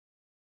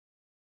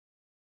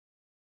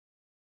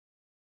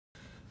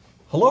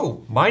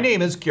Hello, my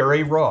name is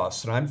Gary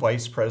Ross, and I'm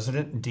Vice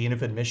President and Dean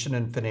of Admission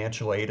and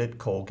Financial Aid at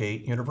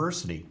Colgate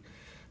University.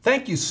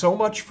 Thank you so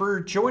much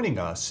for joining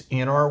us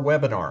in our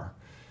webinar.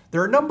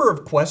 There are a number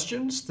of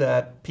questions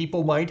that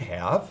people might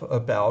have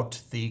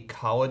about the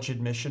college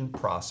admission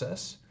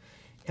process.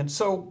 And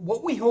so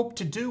what we hope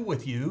to do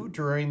with you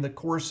during the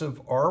course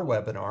of our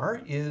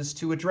webinar is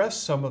to address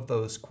some of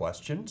those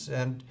questions,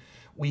 and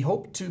we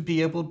hope to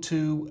be able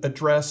to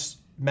address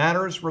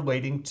matters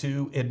relating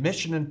to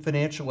admission and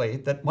financial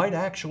aid that might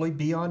actually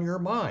be on your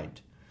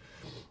mind.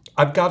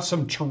 I've got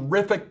some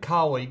terrific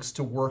colleagues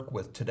to work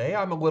with today.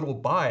 I'm a little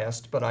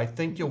biased, but I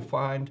think you'll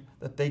find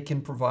that they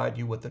can provide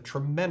you with a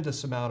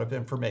tremendous amount of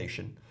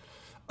information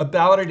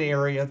about an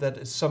area that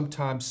is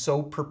sometimes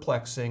so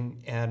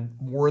perplexing and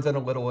more than a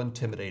little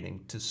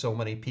intimidating to so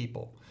many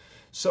people.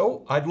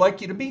 So I'd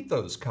like you to meet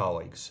those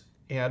colleagues.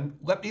 And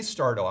let me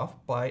start off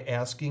by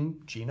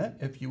asking Gina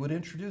if you would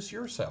introduce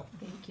yourself.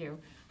 Thank you.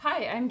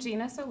 Hi, I'm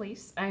Gina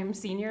Soliz. I'm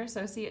Senior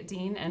Associate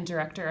Dean and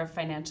Director of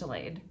Financial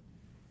Aid.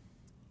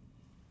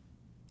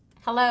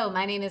 Hello,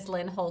 my name is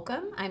Lynn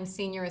Holcomb. I'm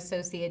Senior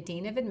Associate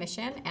Dean of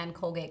Admission and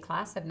Colgate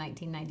Class of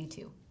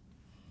 1992.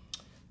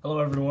 Hello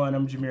everyone,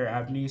 I'm Jamiere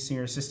Abney,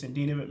 Senior Assistant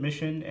Dean of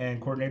Admission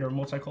and Coordinator of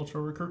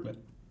Multicultural Recruitment.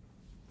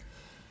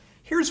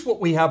 Here's what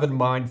we have in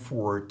mind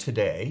for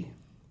today.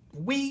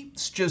 We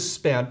just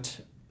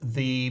spent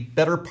the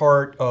better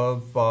part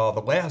of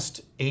the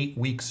last 8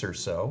 weeks or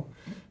so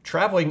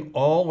traveling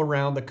all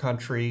around the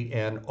country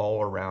and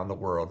all around the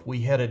world.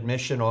 We had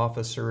admission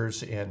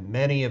officers in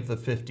many of the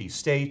 50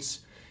 states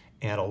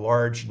and a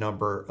large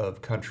number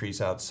of countries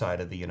outside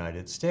of the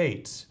United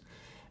States.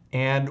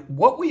 And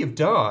what we've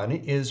done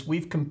is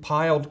we've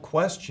compiled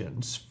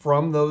questions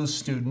from those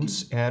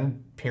students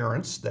and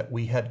parents that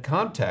we had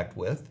contact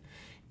with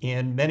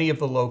in many of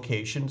the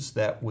locations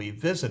that we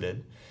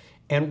visited.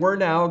 And we're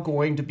now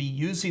going to be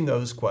using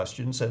those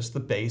questions as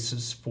the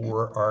basis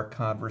for our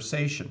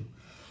conversation.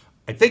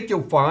 I think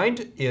you'll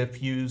find,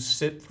 if you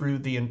sit through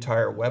the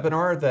entire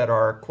webinar, that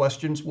our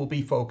questions will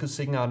be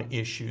focusing on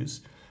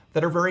issues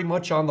that are very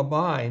much on the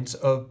minds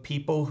of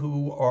people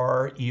who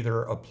are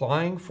either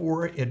applying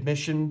for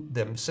admission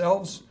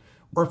themselves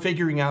or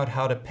figuring out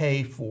how to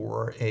pay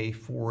for a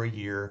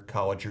 4-year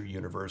college or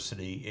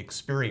university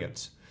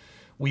experience.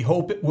 We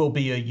hope it will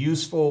be a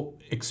useful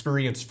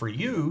experience for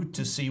you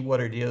to see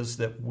what it is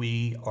that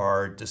we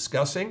are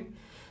discussing,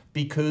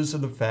 because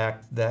of the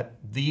fact that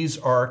these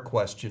are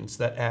questions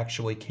that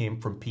actually came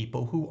from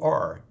people who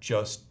are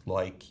just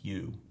like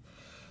you.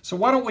 So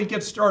why don't we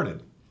get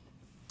started?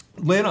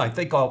 Lynn, I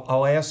think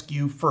I'll ask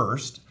you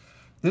first.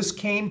 This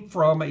came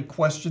from a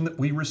question that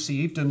we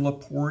received in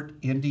LaPorte,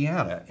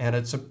 Indiana, and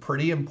it's a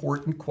pretty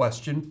important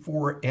question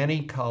for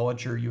any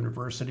college or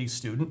university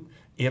student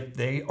if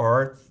they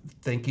are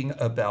thinking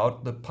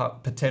about the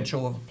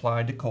potential of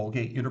applying to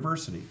Colgate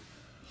University.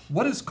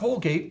 What is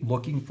Colgate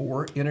looking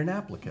for in an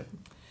applicant?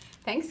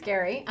 Thanks,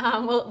 Gary.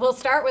 We'll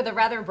start with a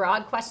rather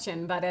broad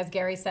question, but as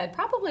Gary said,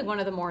 probably one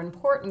of the more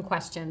important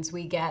questions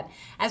we get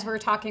as we're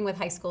talking with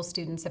high school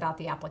students about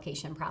the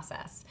application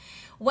process.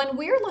 When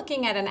we're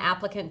looking at an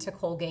applicant to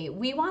Colgate,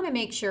 we want to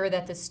make sure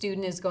that the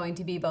student is going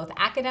to be both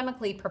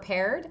academically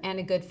prepared and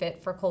a good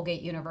fit for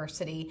Colgate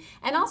University,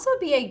 and also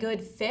be a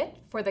good fit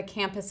for the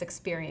campus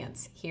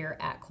experience here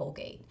at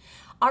Colgate.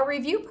 Our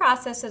review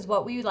process is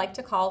what we would like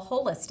to call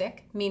holistic,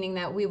 meaning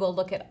that we will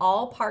look at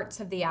all parts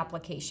of the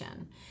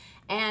application.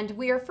 And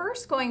we are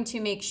first going to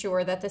make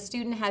sure that the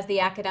student has the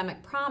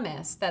academic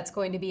promise that's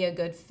going to be a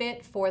good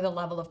fit for the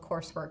level of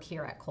coursework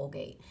here at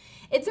Colgate.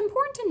 It's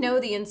important to know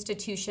the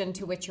institution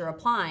to which you're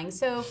applying.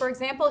 So for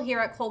example, here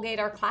at Colgate,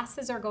 our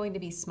classes are going to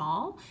be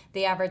small.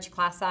 The average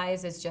class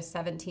size is just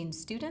 17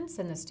 students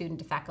and the student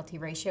to faculty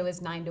ratio is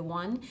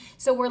 9:1.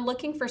 So we're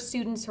looking for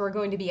students who are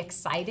going to be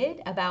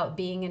excited about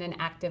being in an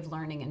active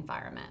learning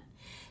environment.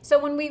 So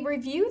when we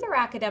review their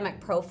academic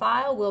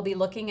profile, we'll be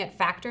looking at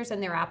factors in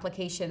their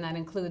application that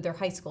include their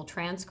high school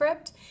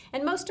transcript,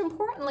 and most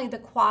importantly, the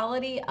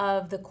quality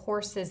of the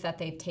courses that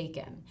they've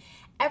taken.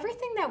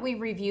 Everything that we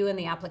review in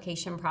the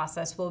application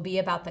process will be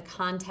about the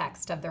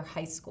context of their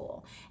high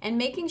school and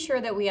making sure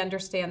that we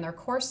understand their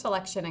course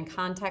selection and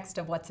context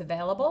of what's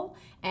available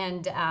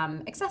and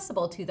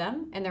accessible to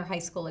them in their high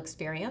school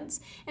experience.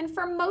 And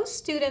for most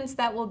students,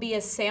 that will be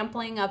a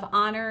sampling of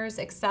honors,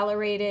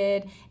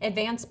 accelerated,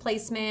 advanced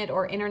placement,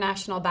 or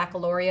international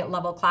baccalaureate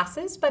level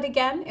classes. But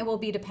again, it will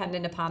be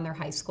dependent upon their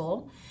high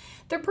school.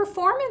 Their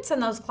performance in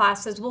those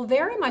classes will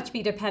very much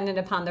be dependent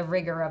upon the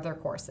rigor of their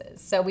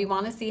courses. So we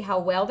want to see how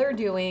well they're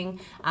doing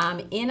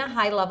in a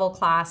high-level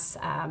class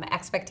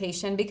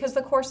expectation, because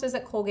the courses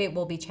at Colgate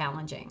will be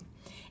challenging.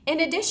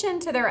 In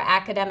addition to their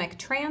academic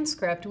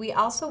transcript, we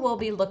also will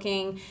be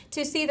looking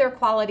to see their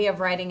quality of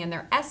writing in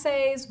their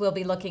essays. We'll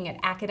be looking at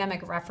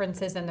academic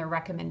references and their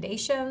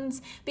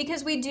recommendations,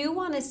 because we do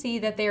want to see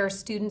that they are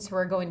students who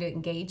are going to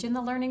engage in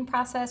the learning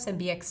process and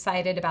be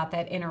excited about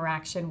that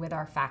interaction with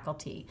our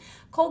faculty.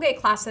 Colgate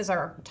classes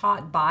are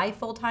taught by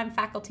full-time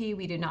faculty.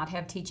 We do not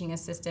have teaching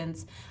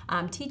assistants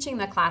teaching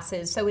the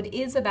classes, so it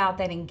is about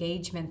that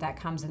engagement that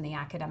comes in the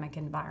academic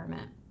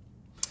environment.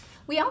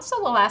 We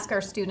also will ask our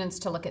students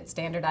to look at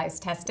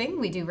standardized testing.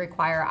 We do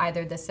require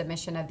either the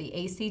submission of the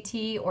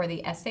ACT or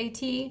the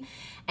SAT.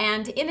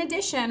 And in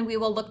addition, we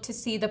will look to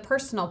see the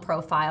personal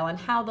profile and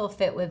how they'll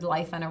fit with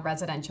life on a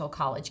residential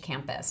college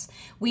campus.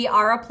 We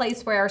are a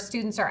place where our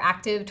students are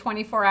active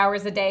 24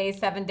 hours a day,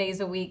 7 days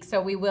a week,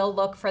 so we will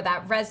look for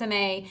that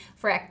resume,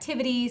 for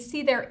activities,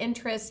 see their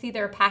interests, see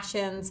their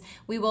passions.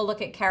 We will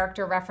look at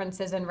character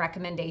references and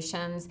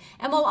recommendations,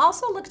 and we'll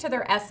also look to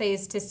their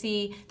essays to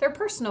see their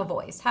personal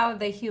voice. How have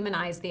they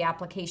humanized the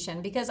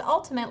application? Because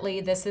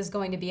ultimately, this is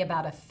going to be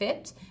about a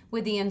fit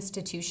with the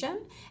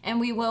institution, and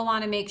we will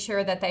want to make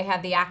sure that they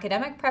have the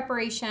academic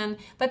preparation,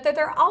 but that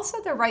they're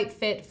also the right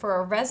fit for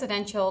a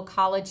residential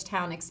college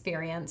town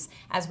experience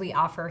as we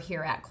offer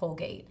here at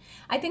Colgate.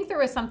 I think there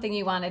was something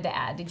you wanted to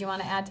add. Did you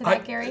want to add to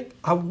that, Gary?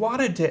 I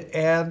wanted to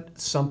add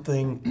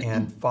something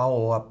and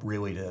follow up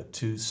really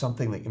to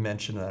something that you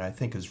mentioned that I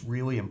think is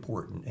really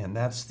important, and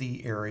that's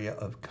the area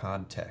of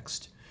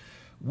context.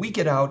 We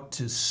get out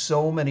to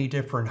so many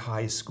different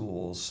high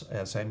schools,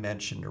 as I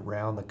mentioned,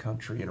 around the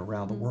country and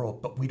around the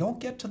world, but we don't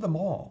get to them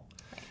all.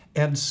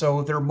 And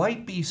so there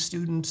might be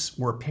students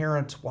or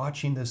parents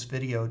watching this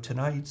video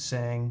tonight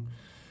saying,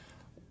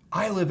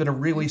 I live in a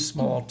really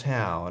small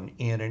town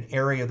in an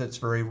area that's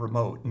very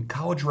remote, and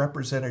college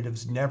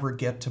representatives never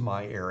get to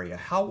my area.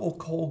 How will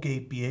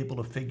Colgate be able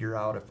to figure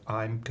out if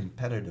I'm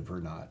competitive or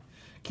not?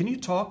 Can you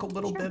talk a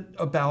little bit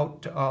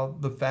about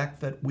the fact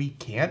that we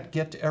can't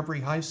get to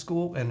every high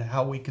school and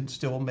how we can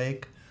still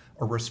make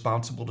a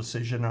responsible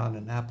decision on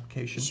an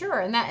application? Sure,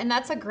 and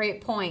that's a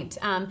great point.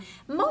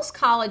 Most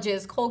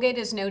colleges, Colgate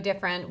is no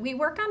different. We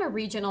work on a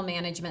regional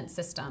management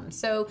system.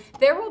 So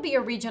there will be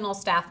a regional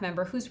staff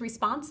member who's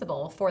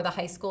responsible for the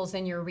high schools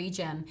in your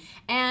region.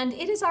 And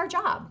it is our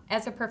job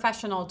as a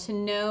professional to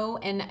know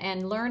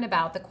and learn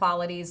about the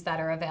qualities that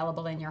are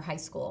available in your high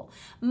school.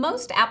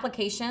 Most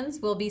applications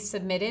will be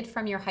submitted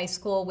from your high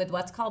school with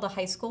what's called a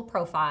high school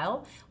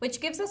profile,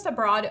 which gives us a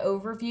broad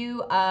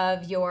overview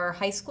of your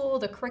high school,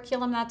 the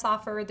curriculum that's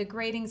offered, the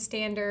grading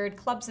standard,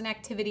 clubs and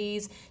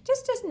activities,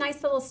 just a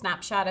nice little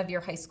snapshot of your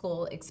high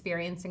school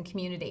experience and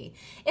community.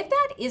 If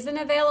that isn't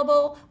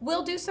available,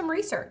 we'll do some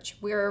research.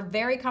 We're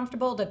very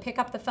comfortable to pick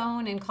up the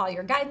phone and call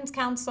your guidance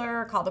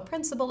counselor, call the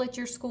principal at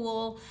your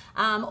school,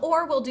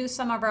 or we'll do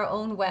some of our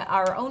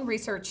own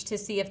research to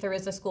see if there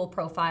is a school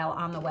profile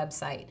on the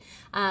website.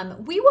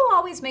 We will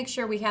always make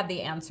sure we have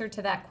the answer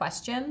to that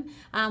question.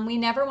 We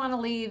never want to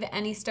leave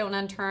any stone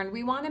unturned.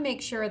 We want to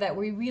make sure that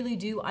we really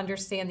do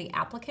understand the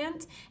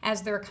applicant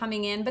as they're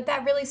coming in, but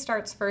that really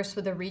starts first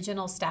with a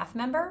regional staff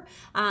member,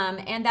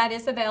 and that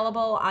is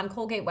available on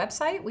Colgate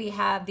website. We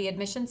have the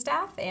admission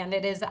staff, and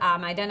it is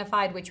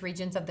identified which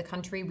regions of the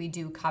country we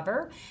do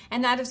cover,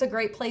 and that is a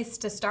great place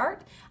to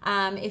start.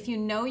 If you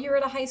know you're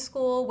at a high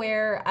school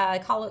where a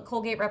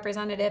Colgate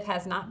representative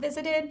has not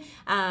visited,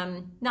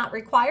 not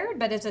required,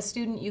 but as a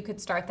student you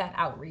could start that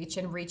outreach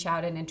and reach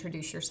out and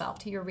introduce yourself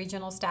to your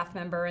regional staff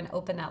member and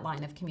open that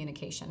line of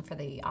communication for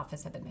the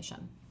Office of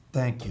Admission.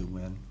 Thank you,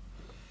 Lynn.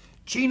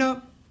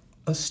 Gina,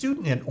 a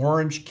student in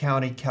Orange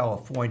County,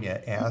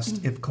 California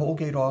asked if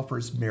Colgate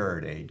offers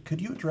merit aid.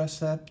 Could you address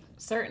that?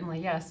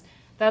 Certainly, yes.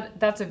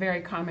 That's a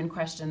very common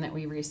question that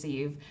we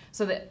receive.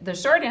 So the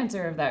short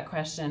answer of that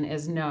question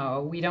is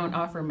no, we don't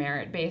offer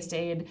merit-based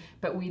aid,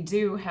 but we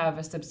do have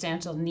a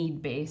substantial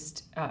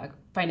need-based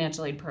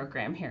financial aid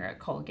program here at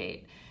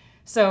Colgate.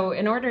 So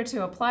in order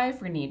to apply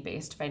for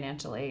need-based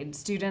financial aid,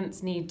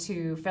 students need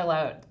to fill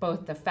out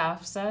both the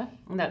FAFSA,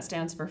 and that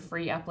stands for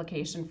Free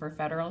Application for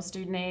Federal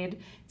Student Aid.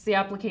 It's the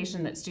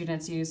application that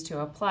students use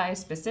to apply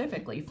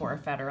specifically for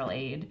federal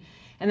aid.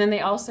 And then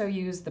they also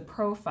use the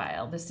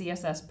profile, the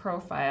CSS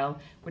profile,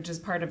 which is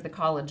part of the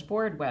College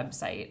Board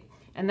website.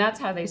 And that's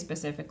how they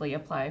specifically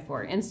apply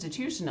for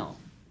institutional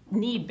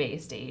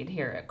need-based aid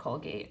here at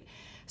Colgate.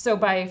 So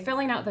by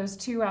filling out those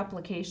two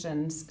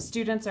applications,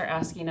 students are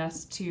asking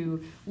us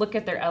to look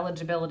at their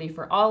eligibility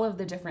for all of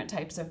the different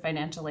types of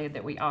financial aid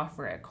that we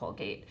offer at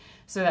Colgate.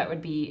 So that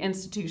would be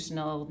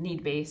institutional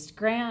need-based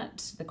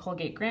grant, the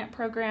Colgate Grant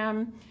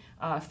Program,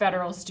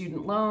 federal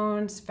student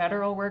loans,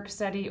 federal work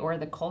study, or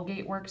the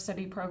Colgate Work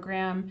Study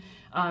Program.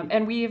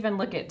 And we even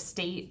look at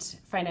state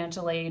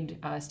financial aid,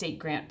 state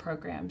grant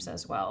programs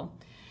as well.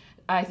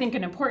 I think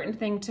an important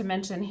thing to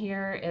mention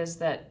here is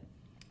that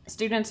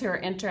students who are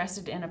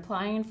interested in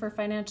applying for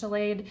financial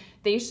aid,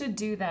 they should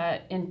do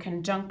that in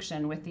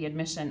conjunction with the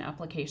admission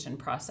application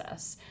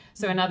process.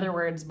 So in other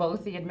words,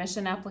 both the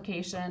admission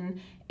application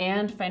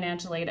and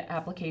financial aid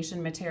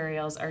application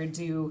materials are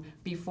due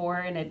before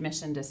an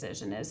admission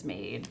decision is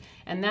made.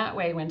 And that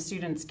way, when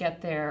students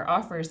get their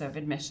offers of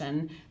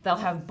admission, they'll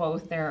have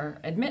both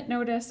their admit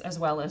notice as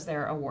well as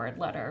their award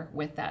letter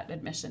with that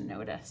admission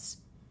notice.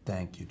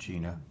 Thank you,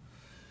 Gina.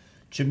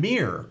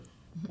 Jamiere,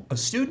 a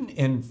student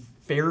in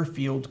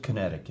Fairfield,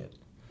 Connecticut,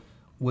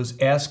 was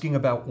asking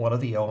about one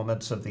of the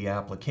elements of the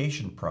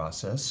application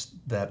process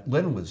that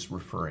Lynn was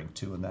referring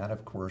to, and that,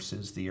 of course,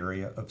 is the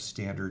area of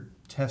standardized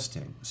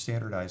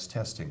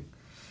testing.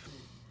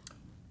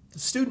 The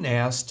student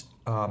asked,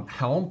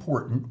 how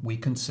important we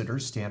consider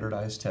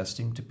standardized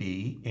testing to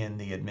be in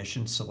the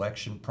admission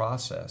selection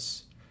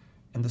process.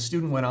 And the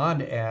student went on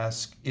to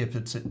ask if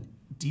it's a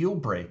deal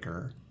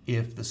breaker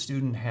if the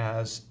student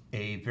has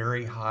a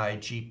very high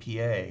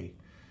GPA,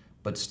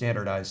 but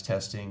standardized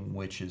testing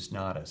which is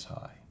not as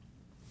high.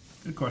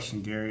 Good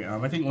question, Gary.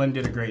 I think Lynn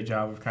did a great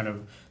job of kind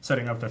of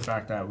setting up the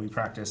fact that we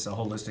practice a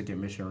holistic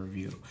admission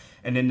review.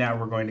 And in that,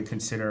 we're going to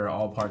consider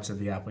all parts of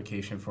the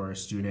application for a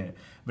student,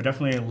 but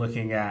definitely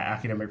looking at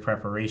academic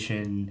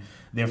preparation.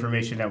 The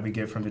information that we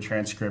get from the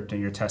transcript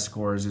and your test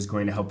scores is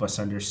going to help us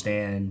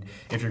understand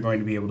if you're going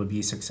to be able to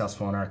be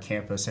successful on our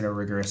campus in a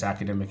rigorous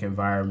academic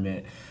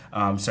environment,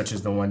 such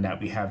as the one that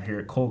we have here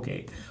at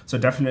Colgate. So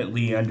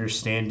definitely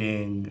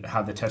understanding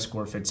how the test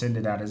score fits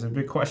into that is a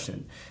big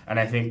question. And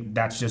I think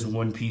that's just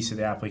one piece of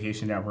the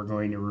application that we're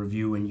going to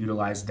review and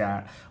utilize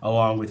that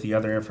along with the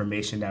other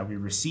information that we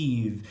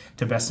receive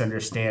to best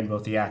understand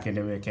both the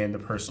academic and the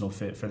personal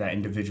fit for that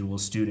individual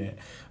student.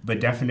 But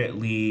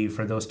definitely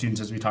for those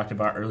students, as we talked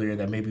about earlier,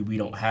 that maybe we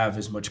don't have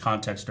as much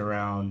context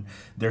around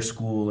their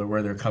school or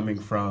where they're coming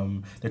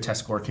from, the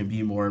test score can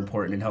be more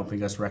important in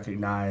helping us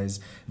recognize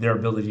their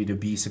ability to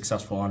be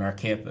successful on our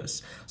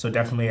campus. So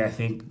definitely I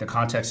think the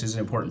context is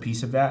an important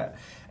piece of that.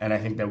 And I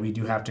think that we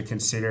do have to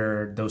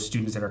consider those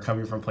students that are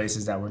coming from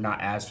places that we're not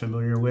as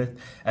familiar with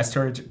as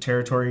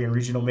territory and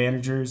regional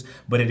managers,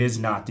 but it is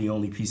not the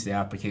only piece of the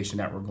application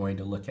that we're going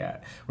to look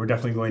at. We're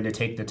definitely going to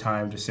take the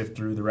time to sift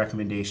through the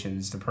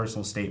recommendations, the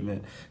personal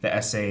statement, the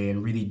essay,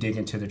 and really dig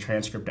into the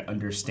transcript to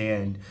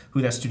understand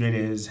who that student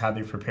is, how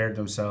they've prepared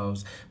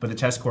themselves. But the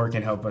test score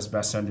can help us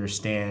best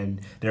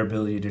understand their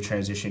ability to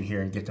transition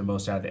here and get the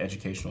most out of the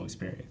educational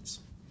experience.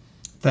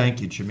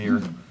 Thank you,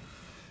 Jamiere.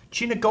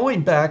 Gina,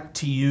 going back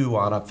to you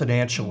on a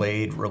financial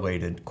aid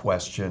related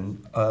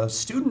question, a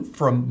student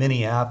from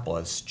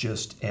Minneapolis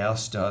just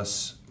asked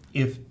us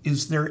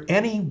is there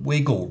any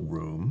wiggle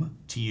room,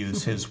 to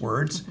use his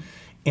words,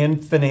 in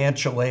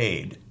financial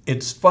aid?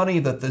 It's funny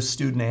that this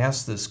student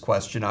asked this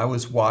question. I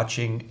was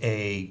watching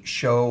a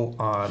show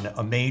on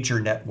a major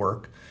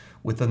network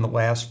within the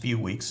last few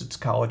weeks. It's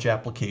college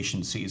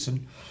application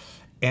season.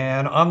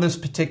 And on this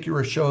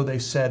particular show, they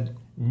said,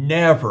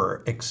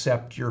 never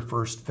accept your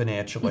first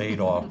financial aid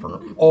offer.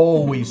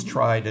 Always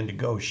try to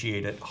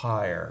negotiate it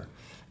higher.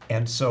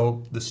 And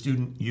so the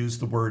student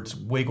used the words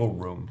wiggle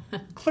room.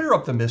 Clear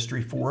up the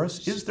mystery for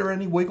us. Is there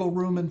any wiggle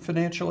room in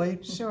financial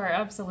aid? Sure,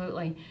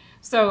 absolutely.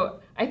 So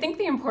I think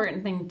the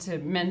important thing to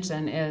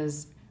mention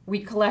is we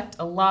collect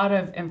a lot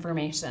of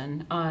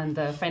information on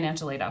the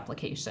financial aid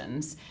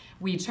applications.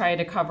 We try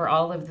to cover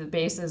all of the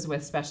bases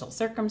with special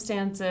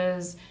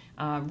circumstances,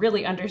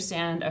 really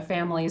understand a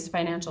family's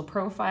financial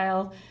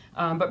profile.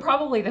 But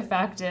probably the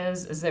fact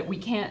is that we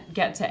can't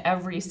get to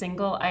every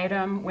single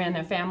item when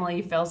a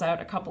family fills out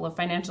a couple of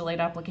financial aid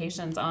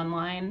applications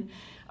online.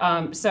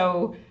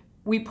 So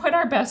we put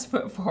our best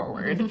foot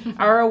forward.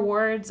 Our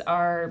awards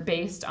are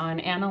based on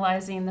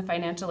analyzing the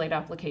financial aid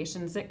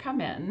applications that come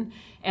in.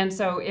 And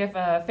so if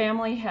a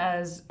family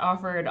has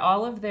offered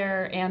all of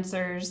their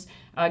answers,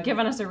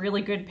 given us a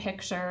really good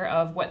picture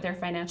of what their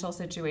financial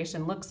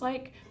situation looks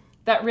like,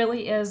 that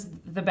really is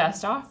the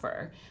best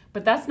offer.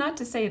 But that's not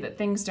to say that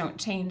things don't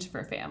change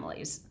for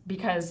families,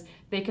 because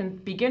they can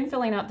begin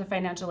filling out the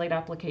financial aid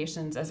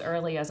applications as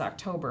early as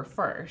October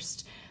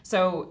 1st.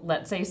 So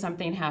let's say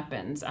something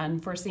happens,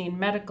 unforeseen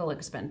medical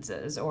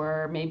expenses,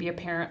 or maybe a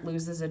parent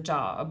loses a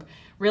job.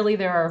 Really,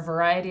 there are a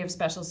variety of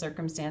special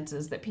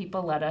circumstances that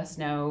people let us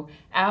know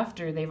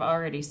after they've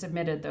already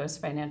submitted those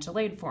financial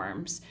aid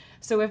forms.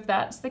 So if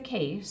that's the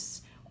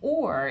case,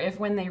 or if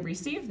when they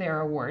receive their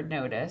award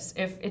notice,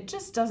 if it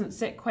just doesn't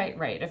sit quite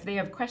right, if they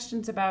have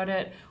questions about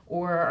it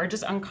or are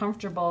just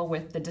uncomfortable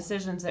with the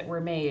decisions that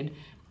were made,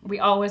 we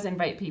always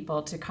invite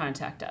people to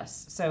contact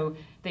us. So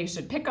they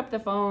should pick up the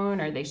phone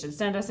or they should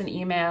send us an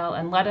email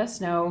and let us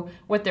know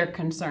what their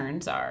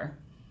concerns are.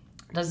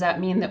 Does that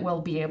mean that we'll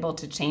be able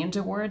to change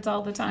awards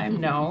all the time?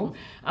 No,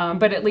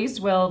 but at least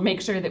we'll make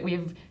sure that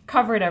we've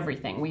covered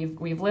everything.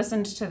 We've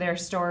listened to their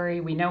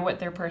story, we know what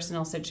their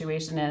personal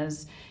situation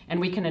is, and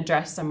we can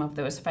address some of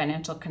those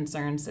financial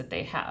concerns that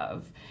they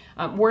have.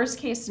 Worst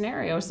case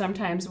scenario,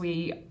 sometimes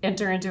we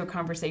enter into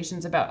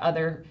conversations about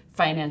other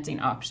financing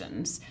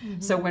options.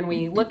 So when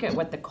we look at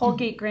what the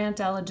Colgate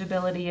grant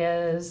eligibility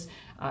is,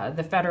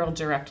 the federal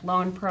direct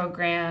loan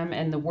program,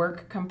 and the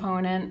work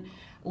component,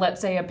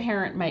 let's say a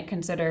parent might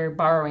consider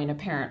borrowing a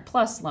Parent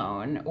Plus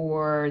loan,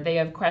 or they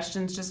have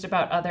questions just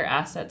about other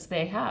assets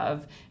they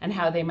have and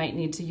how they might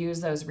need to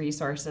use those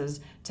resources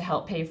to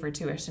help pay for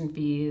tuition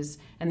fees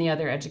and the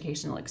other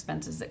educational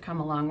expenses that come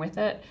along with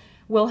it.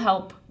 We'll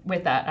help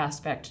with that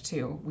aspect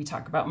too. We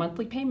talk about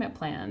monthly payment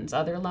plans,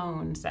 other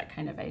loans, that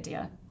kind of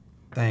idea.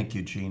 Thank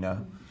you,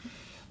 Gina.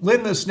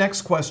 Lynn, this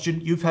next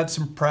question, you've had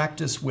some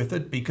practice with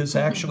it because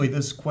actually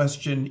this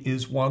question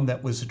is one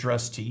that was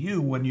addressed to you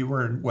when you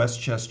were in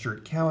Westchester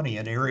County,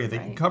 an area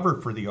that you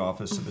cover for the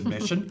Office of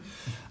Admission.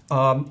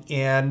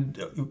 And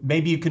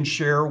maybe you can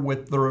share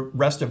with the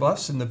rest of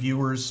us and the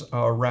viewers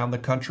around the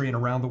country and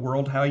around the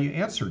world how you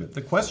answered it.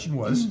 The question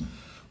was,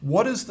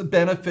 What is the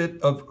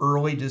benefit of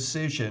early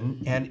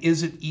decision, and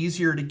is it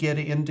easier to get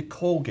into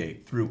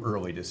Colgate through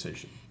early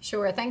decision?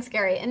 Sure, thanks,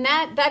 Gary. And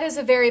that is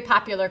a very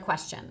popular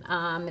question.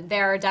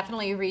 There are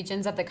definitely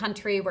regions of the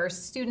country where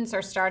students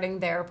are starting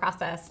their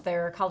process,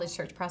 their college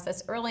search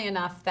process, early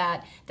enough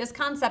that this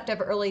concept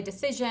of early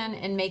decision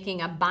and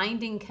making a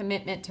binding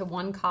commitment to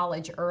one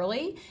college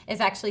early is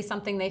actually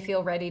something they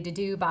feel ready to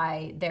do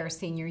by their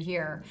senior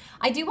year.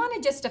 I do want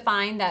to just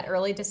define that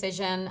early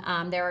decision.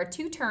 There are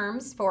two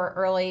terms for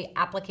early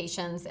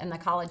applications in the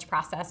college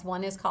process.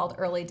 One is called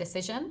early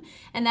decision,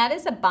 and that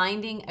is a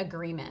binding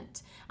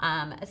agreement.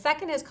 A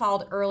second is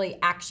called early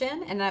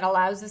action, and that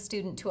allows the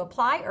student to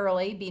apply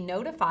early, be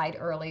notified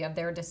early of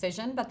their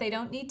decision, but they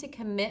don't need to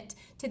commit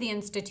to the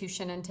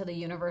institution until the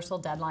universal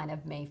deadline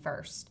of May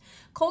 1st.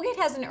 Colgate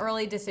has an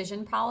early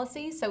decision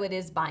policy, so it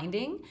is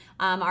binding.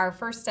 Our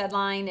first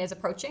deadline is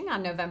approaching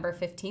on November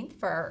 15th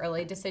for our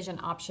early decision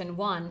option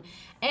 1.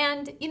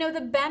 And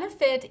the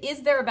benefit,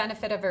 is there a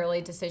benefit of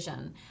early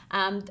decision?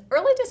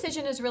 Early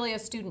decision is really a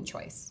student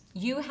choice.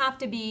 You have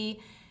to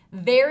be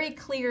very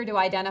clear to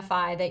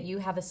identify that you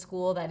have a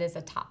school that is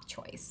a top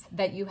choice,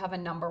 that you have a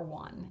number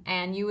one,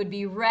 and you would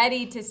be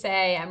ready to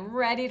say, I'm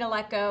ready to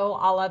let go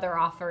all other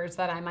offers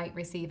that I might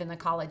receive in the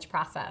college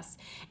process.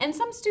 And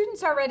some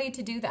students are ready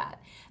to do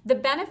that. The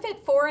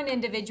benefit for an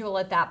individual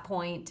at that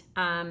point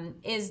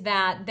is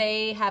that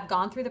they have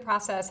gone through the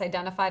process,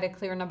 identified a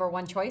clear number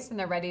one choice, and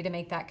they're ready to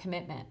make that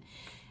commitment.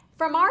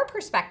 From our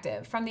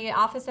perspective, from the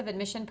Office of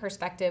Admission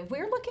perspective,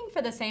 we're looking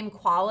for the same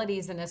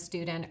qualities in a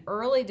student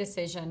early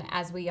decision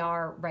as we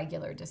are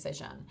regular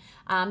decision.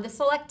 The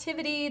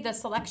selectivity, the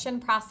selection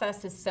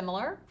process is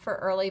similar for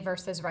early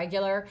versus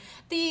regular.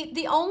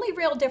 The only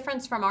real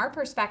difference from our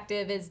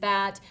perspective is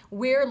that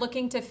we're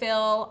looking to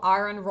fill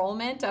our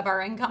enrollment of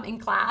our incoming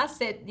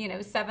class at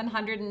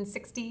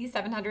 760,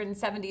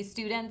 770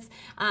 students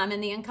in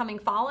the incoming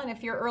fall. And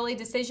if you're early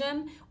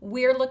decision,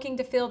 we're looking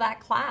to fill that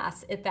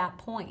class at that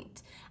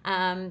point.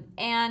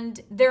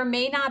 And there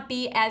may not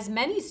be as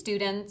many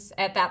students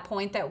at that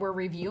point that we're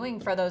reviewing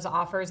for those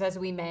offers as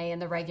we may in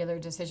the regular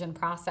decision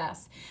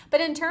process.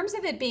 But in terms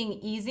of it being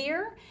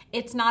easier,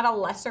 it's not a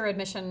lesser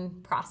admission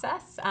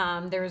process.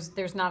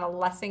 There's not a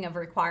lessing of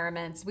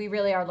requirements. We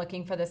really are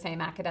looking for the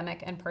same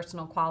academic and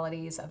personal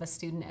qualities of a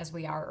student as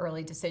we are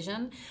early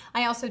decision.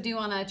 I also do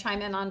want to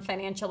chime in on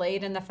financial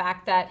aid and the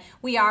fact that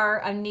we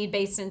are a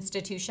need-based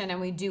institution, and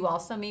we do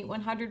also meet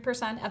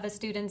 100% of a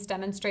student's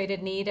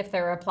demonstrated need if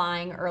they're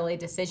applying early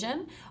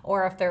decision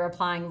or if they're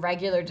applying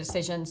regular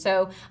decision.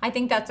 So I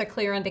think that's a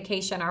clear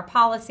indication. Our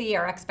policy,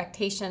 our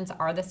expectations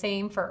are the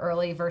same for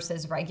early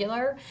versus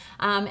regular.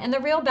 And the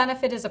real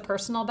benefit is a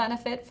personal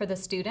benefit for the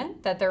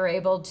student, that they're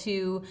able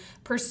to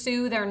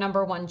pursue their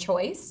number one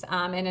choice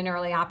in an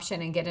early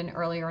option and get an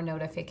earlier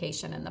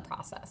notification in the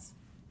process.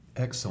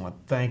 Excellent,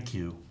 thank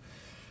you.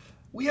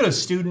 We had a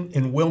student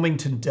in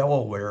Wilmington,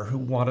 Delaware, who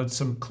wanted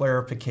some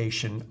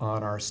clarification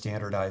on our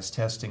standardized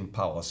testing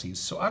policies.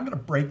 So I'm going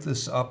to break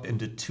this up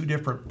into two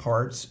different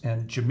parts.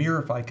 And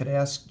Jamiere, if I could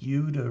ask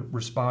you to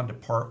respond to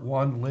part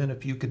one. Lynn,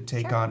 if you could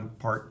take on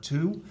part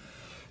two.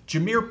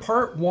 Jamiere,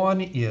 part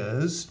one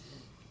is,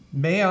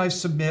 may I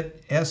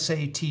submit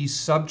SAT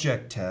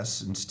subject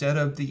tests instead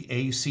of the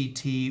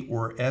ACT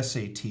or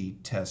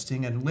SAT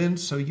testing? And Lynn,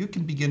 so you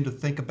can begin to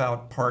think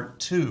about part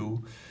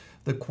two.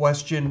 The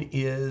question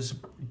is,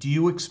 do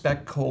you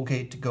expect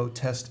Colgate to go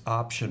test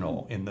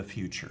optional in the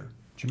future?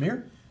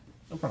 Jamiere?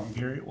 No problem,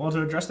 Gary. Well,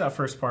 to address that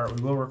first part,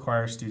 we will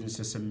require students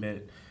to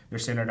submit their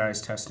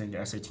standardized testing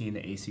to SAT and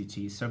the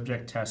ACT.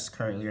 Subject tests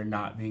currently are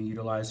not being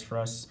utilized for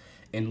us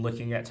in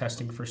looking at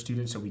testing for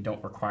students, so we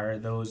don't require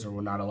those or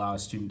will not allow a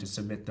student to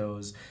submit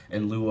those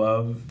in lieu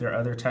of their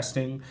other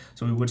testing.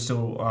 So we would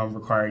still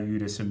require you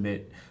to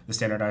submit the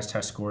standardized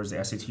test scores,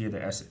 the SAT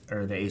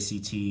or the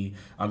ACT.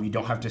 You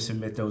don't have to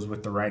submit those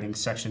with the writing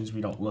sections. We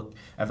don't look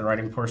at the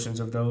writing portions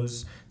of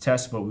those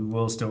tests, but we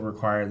will still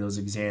require those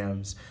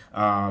exams.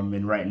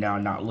 And right now,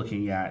 not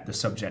looking at the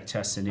subject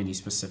tests in any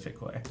specific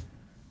way.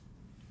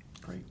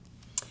 Great.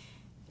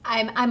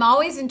 I'm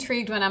always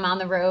intrigued when I'm on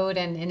the road,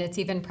 and it's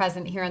even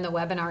present here in the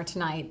webinar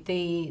tonight,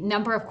 the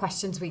number of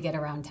questions we get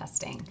around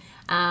testing.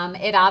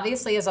 It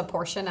obviously is a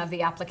portion of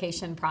the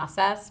application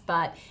process,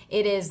 but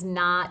it is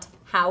not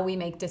how we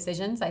make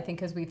decisions, I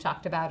think, as we've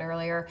talked about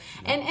earlier.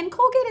 And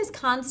Colgate is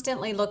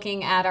constantly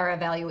looking at our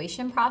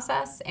evaluation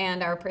process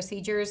and our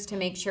procedures to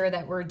make sure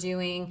that we're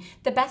doing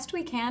the best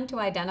we can to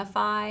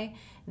identify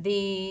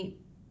the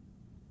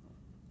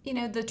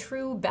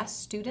true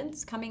best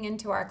students coming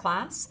into our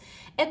class.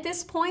 At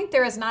this point,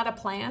 there is not a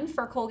plan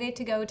for Colgate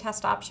to go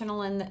test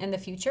optional in the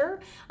future.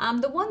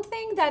 The one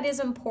thing that is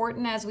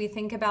important as we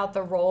think about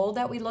the role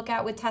that we look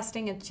at with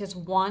testing, it's just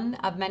one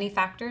of many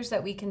factors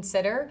that we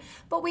consider,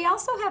 but we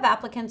also have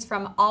applicants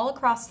from all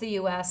across the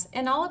U.S.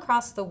 and all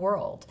across the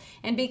world.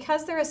 And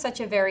because there is such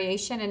a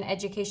variation in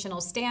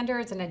educational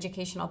standards and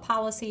educational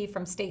policy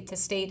from state to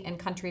state and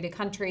country to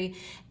country,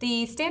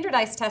 the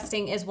standardized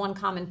testing is one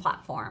common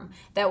platform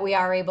that we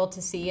are able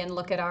to see and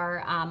look at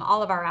our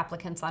all of our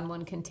applicants on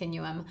one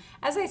continuum.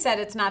 As I said,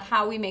 it's not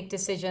how we make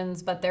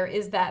decisions, but there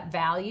is that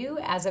value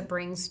as it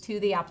brings to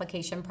the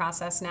application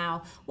process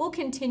now. We'll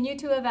continue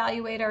to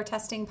evaluate our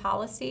testing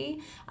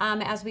policy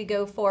as we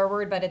go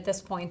forward, but at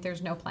this point,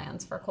 there's no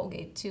plans for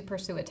Colgate to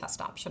pursue a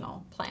test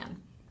optional plan.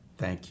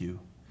 Thank you.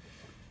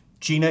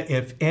 Gina,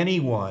 if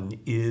anyone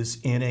is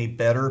in a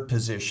better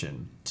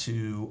position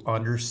to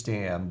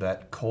understand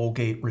that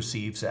Colgate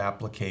receives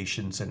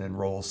applications and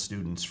enrolls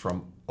students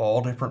from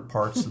all different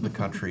parts of the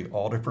country,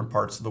 all different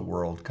parts of the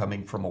world,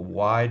 coming from a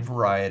wide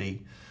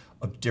variety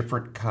of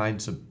different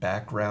kinds of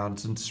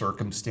backgrounds and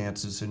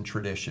circumstances and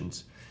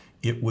traditions,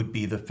 it would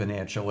be the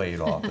financial aid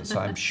office.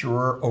 I'm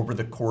sure over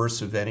the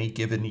course of any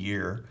given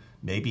year,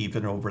 maybe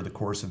even over the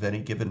course of any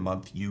given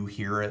month, you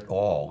hear it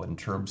all in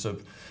terms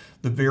of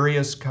the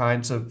various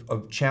kinds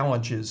of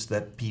challenges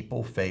that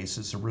people face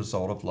as a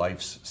result of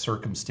life's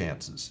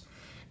circumstances.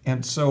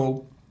 And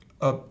so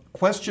a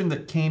question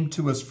that came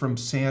to us from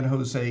San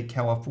Jose,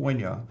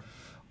 California,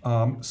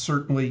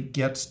 certainly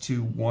gets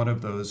to one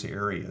of those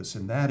areas,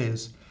 and that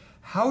is,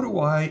 how do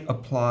I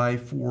apply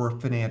for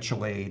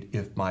financial aid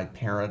if my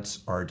parents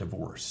are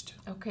divorced?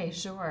 Okay,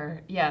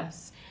 sure,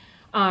 yes.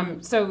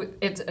 So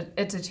it's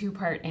a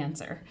two-part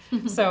answer.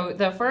 So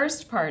the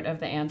first part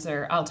of the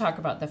answer, I'll talk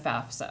about the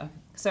FAFSA.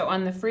 So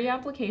on the free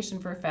application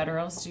for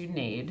federal student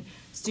aid,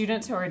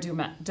 students who are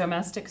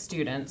domestic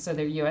students, so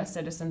they're U.S.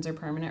 citizens or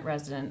permanent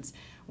residents,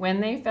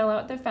 when they fill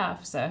out the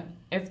FAFSA,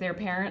 if their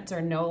parents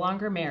are no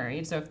longer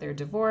married, so if they're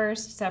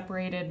divorced,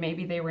 separated,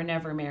 maybe they were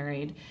never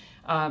married,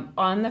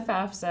 on the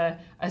FAFSA,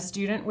 a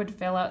student would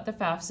fill out the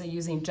FAFSA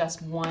using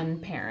just one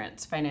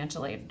parent's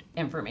financial aid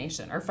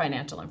information, or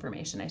financial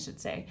information, I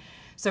should say.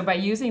 So by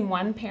using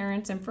one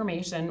parent's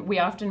information, we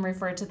often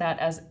refer to that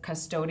as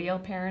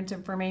custodial parent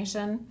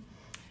information.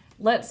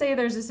 Let's say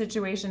there's a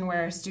situation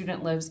where a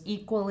student lives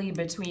equally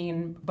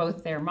between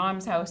both their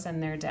mom's house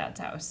and their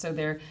dad's house. So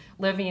they're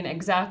living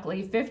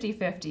exactly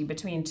 50-50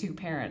 between two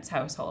parents'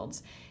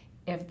 households.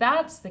 If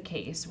that's the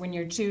case, when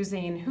you're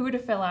choosing who to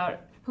fill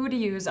out, who to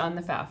use on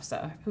the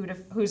FAFSA,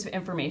 whose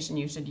information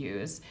you should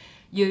use,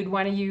 you'd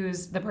want to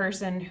use the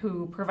person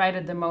who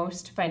provided the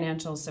most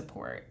financial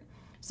support.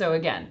 So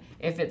again,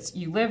 if it's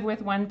you live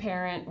with one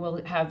parent,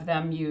 we'll have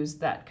them use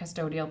that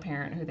custodial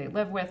parent who they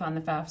live with on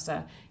the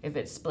FAFSA. If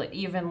it's split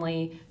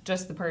evenly,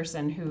 just the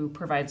person who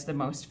provides the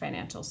most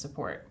financial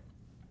support.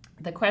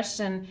 The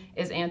question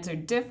is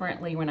answered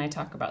differently when I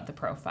talk about the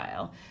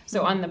profile.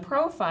 So on the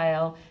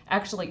profile,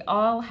 actually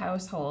all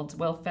households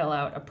will fill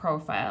out a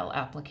profile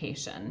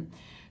application.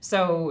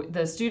 So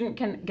the student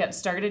can get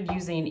started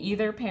using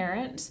either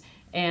parent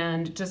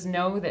and just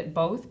know that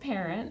both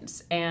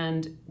parents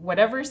and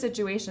whatever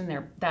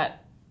situation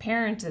that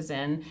parent is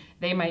in,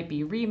 they might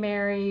be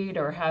remarried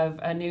or have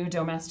a new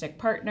domestic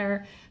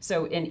partner.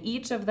 So in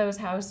each of those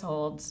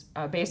households,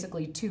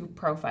 basically two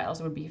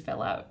profiles would be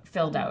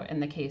filled out in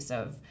the case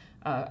of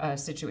a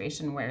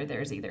situation where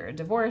there's either a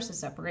divorce, a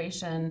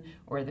separation,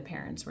 or the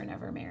parents were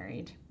never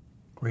married.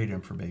 Great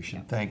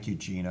information. Thank you,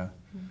 Gina.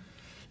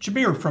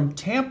 Jamiere, from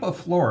Tampa,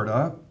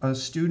 Florida, a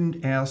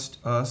student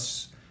asked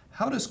us,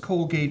 how does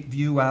Colgate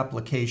view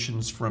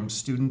applications from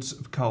students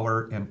of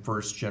color and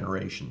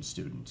first-generation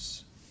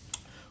students?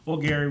 Well,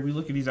 Gary, we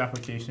look at these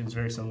applications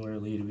very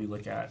similarly to we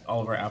look at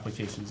all of our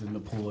applications in the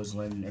pool, as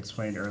Lynn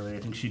explained earlier. I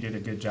think she did a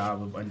good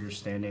job of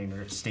understanding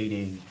or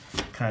stating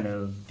kind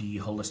of the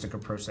holistic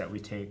approach that we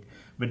take.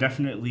 But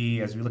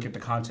definitely, as we look at the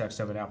context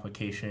of an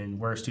application,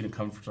 where a student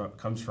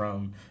comes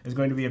from is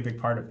going to be a big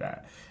part of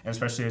that. And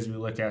especially as we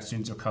look at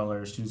students of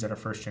color, students that are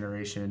first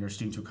generation, or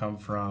students who come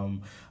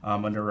from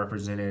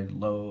underrepresented,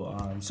 low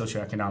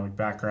socioeconomic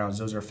backgrounds,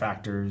 those are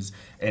factors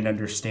in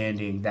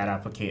understanding that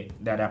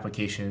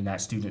application, that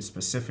student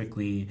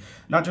specifically,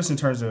 not just in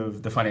terms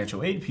of the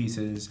financial aid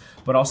pieces,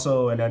 but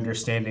also in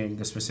understanding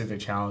the specific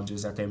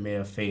challenges that they may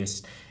have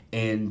faced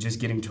and just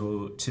getting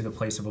to the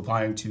place of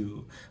applying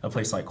to a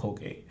place like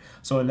Colgate.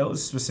 So in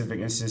those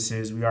specific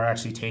instances, we are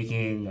actually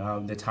taking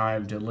the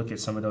time to look at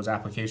some of those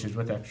applications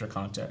with extra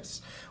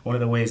context. One of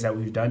the ways that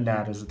we've done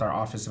that is with our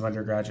Office of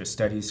Undergraduate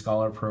Studies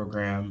Scholar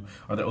Program,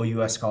 or the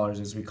OUS Scholars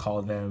as we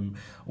call them,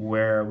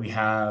 where we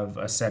have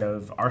a set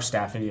of our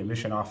staff in the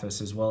admission office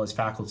as well as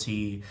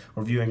faculty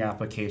reviewing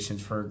applications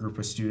for a group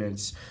of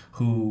students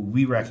who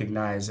we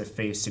recognize have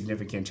faced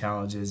significant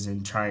challenges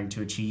in trying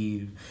to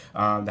achieve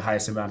the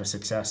highest amount of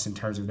success in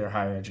terms of their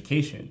higher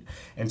education.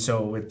 And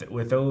so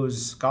with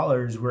those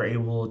scholars, we're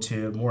able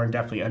to more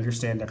in-depthly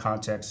understand the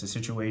context, the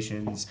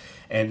situations,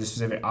 and the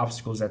specific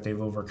obstacles that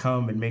they've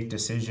overcome and make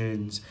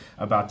decisions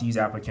about these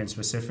applicants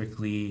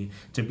specifically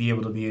to be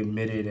able to be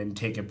admitted and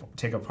take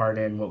a part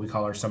in what we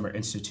call our Summer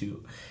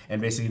Institute.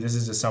 And basically this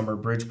is a summer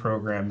bridge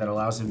program that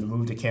allows them to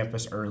move to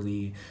campus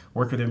early,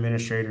 work with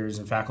administrators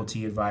and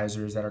faculty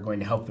advisors that are going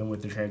to help them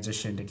with the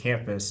transition to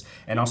campus,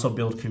 and also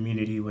build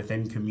community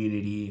within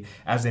community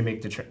as they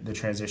make the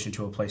transition transition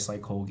to a place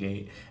like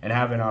Colgate and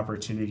have an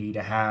opportunity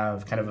to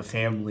have kind of a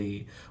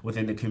family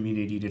within the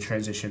community to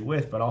transition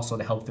with, but also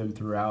to help them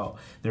throughout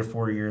their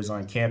 4 years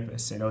on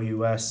campus. And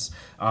OUS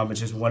is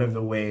just one of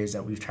the ways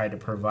that we've tried to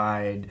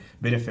provide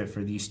benefit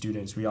for these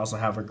students. We also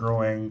have a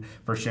growing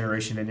First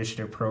Generation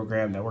Initiative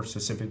program that works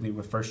specifically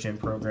with first-gen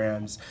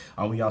programs.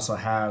 We also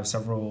have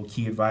several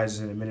key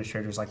advisors and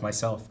administrators like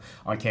myself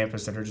on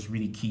campus that are just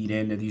really keyed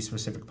into these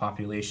specific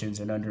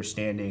populations and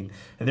understanding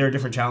that there are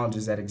different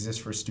challenges that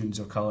exist for students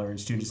of color and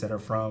students that are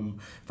from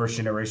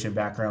first-generation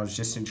backgrounds,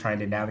 just in trying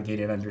to navigate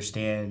and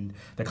understand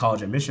the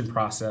college admission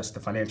process, the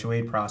financial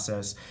aid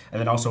process, and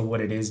then also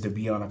what it is to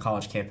be on a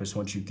college campus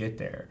once you get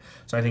there.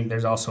 So I think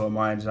there's also a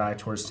mind's eye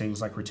towards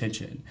things like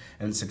retention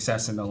and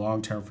success in the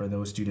long term for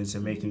those students,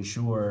 and making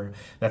sure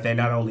that they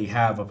not only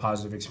have a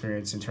positive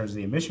experience in terms of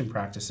the admission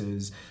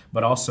practices,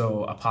 but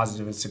also a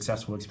positive and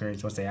successful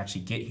experience once they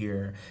actually get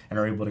here and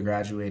are able to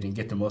graduate and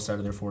get the most out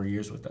of their 4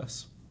 years with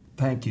us.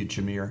 Thank you,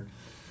 Jamiere.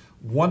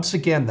 Once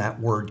again, that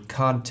word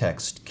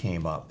context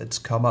came up. It's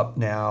come up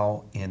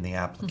now in the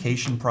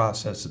application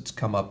process. It's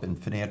come up in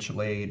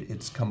financial aid.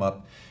 It's come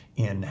up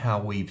in how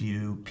we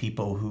view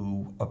people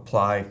who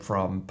apply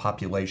from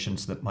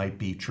populations that might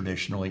be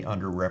traditionally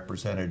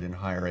underrepresented in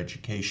higher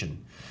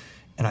education.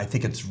 And I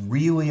think it's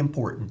really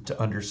important to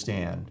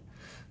understand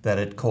that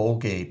at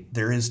Colgate,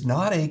 there is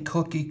not a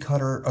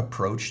cookie-cutter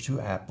approach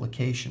to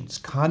applications.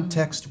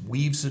 Context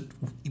weaves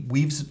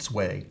its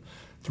way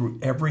through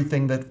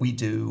everything that we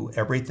do,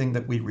 everything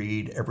that we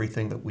read,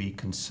 everything that we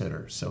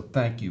consider. So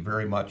thank you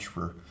very much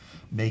for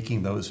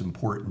making those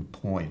important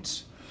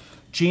points.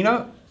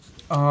 Gina,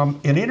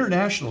 an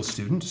international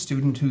student, a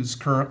student who's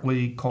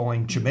currently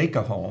calling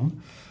Jamaica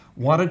home,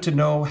 wanted to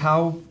know,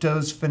 how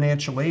does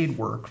financial aid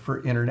work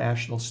for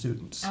international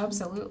students?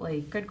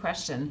 Absolutely. Good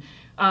question.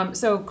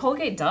 So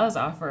Colgate does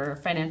offer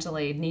financial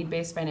aid,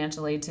 need-based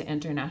financial aid to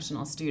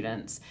international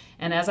students.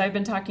 And as I've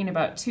been talking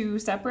about 2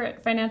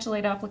 separate financial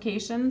aid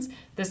applications,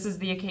 this is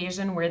the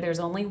occasion where there's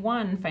only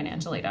 1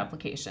 financial aid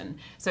application.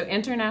 So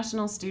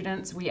international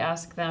students, we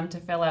ask them to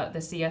fill out the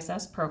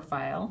CSS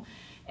profile.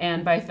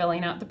 And by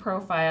filling out the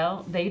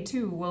profile, they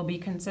too will be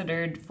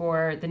considered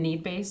for the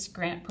need-based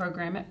grant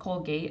program at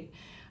Colgate.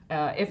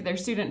 If their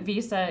student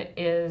visa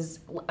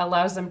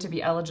allows them to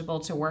be eligible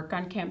to work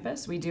on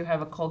campus, we do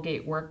have a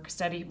Colgate work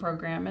study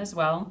program as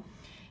well.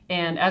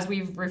 And as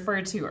we've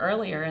referred to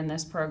earlier in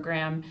this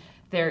program,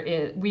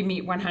 we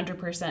meet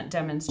 100%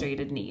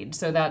 demonstrated need.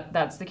 So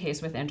that's the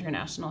case with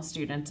international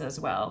students as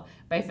well.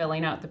 By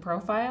filling out the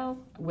profile,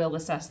 we'll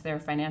assess their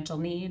financial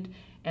need,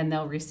 and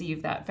they'll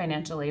receive that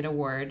financial aid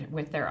award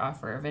with their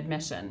offer of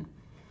admission.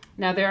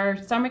 Now, there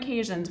are some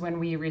occasions when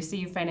we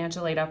receive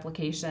financial aid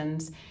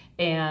applications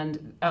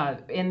and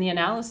in the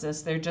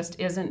analysis, there just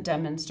isn't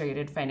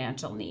demonstrated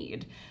financial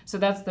need. So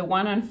that's the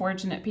one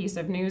unfortunate piece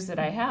of news that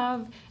I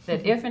have,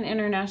 that if an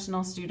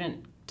international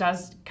student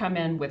does come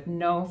in with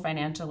no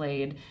financial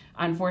aid,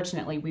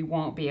 unfortunately, we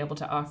won't be able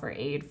to offer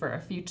aid for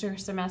a future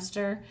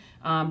semester.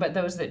 But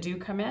those that do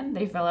come in,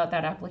 they fill out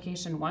that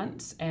application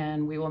once,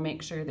 and we will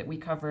make sure that we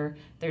cover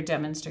their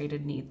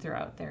demonstrated need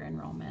throughout their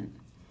enrollment.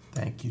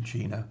 Thank you,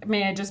 Gina.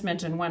 May I just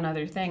mention one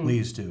other thing?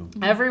 Please do.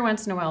 Every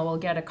once in a while, we'll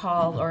get a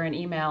call or an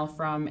email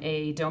from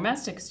a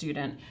domestic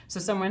student. So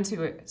someone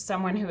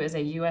who is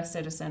a U.S.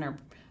 citizen or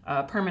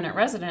permanent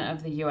resident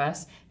of the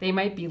U.S., they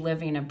might be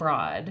living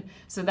abroad.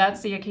 So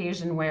that's the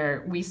occasion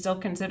where we still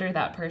consider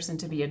that person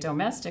to be a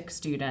domestic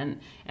student,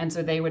 and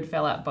so they would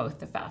fill out both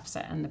the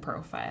FAFSA and the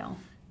profile.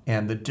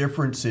 And the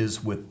difference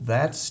is with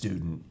that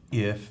student,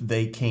 if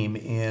they came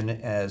in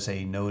as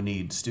a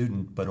no-need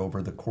student, but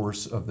over the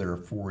course of their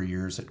 4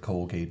 years at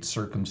Colgate,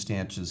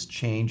 circumstances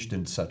changed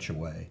in such a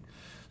way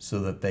so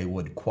that they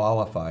would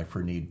qualify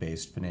for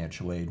need-based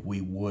financial aid,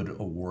 we would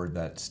award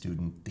that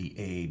student the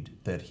aid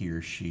that he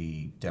or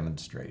she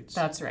demonstrates.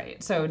 That's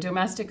right. So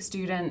domestic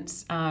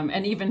students,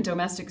 and even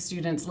domestic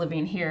students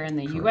living here in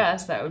the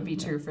U.S., that would be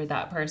true for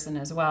that person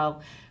as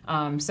well.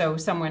 So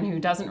someone who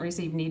doesn't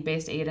receive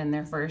need-based aid in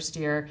their first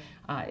year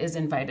is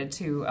invited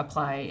to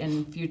apply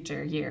in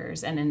future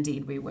years, and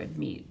indeed we would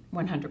meet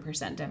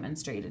 100%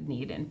 demonstrated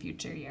need in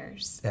future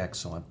years.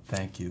 Excellent.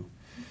 Thank you.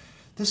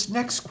 This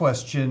next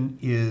question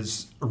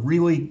is a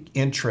really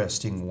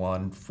interesting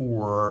one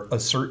for a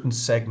certain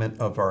segment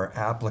of our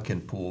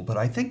applicant pool, but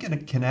I think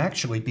it can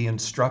actually be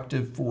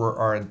instructive for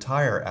our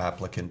entire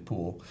applicant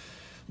pool.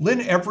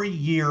 Lynn, every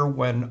year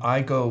when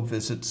I go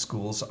visit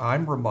schools,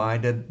 I'm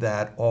reminded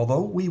that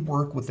although we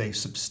work with a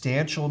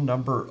substantial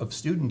number of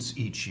students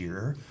each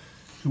year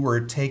who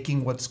are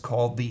taking what's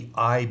called the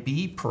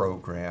IB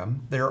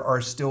program, there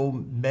are still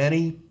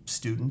many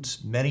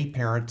students, many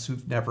parents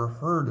who've never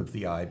heard of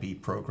the IB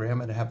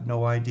program and have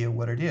no idea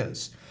what it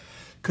is.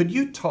 Could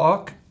you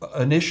talk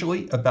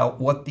initially about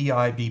what the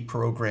IB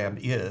program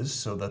is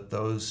so that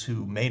those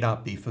who may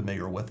not be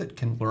familiar with it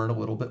can learn a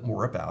little bit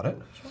more about it?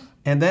 Sure.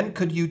 And then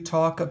could you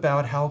talk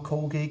about how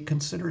Colgate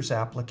considers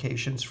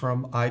applications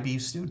from IB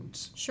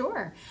students?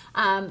 Sure.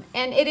 And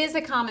it is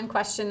a common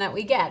question that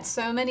we get.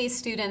 So many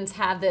students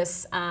have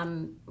this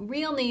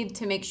real need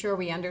to make sure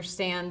we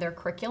understand their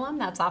curriculum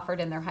that's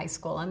offered in their high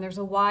school. And there's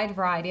a wide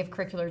variety of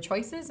curricular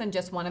choices, and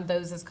just one of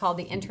those is called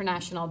the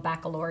International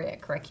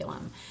Baccalaureate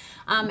curriculum.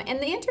 And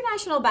the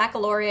International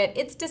Baccalaureate,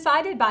 it's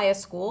decided by a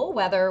school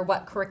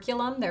what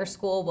curriculum their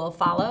school will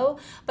follow.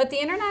 But the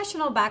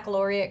International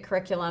Baccalaureate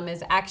curriculum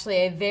is actually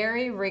a very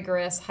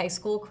rigorous high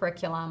school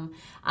curriculum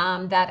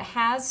that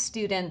has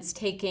students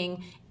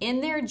taking in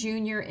their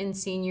junior and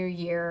senior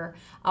year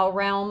a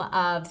realm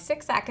of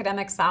 6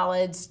 academic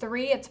solids,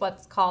 3 it's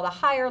what's called a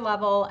higher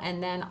level,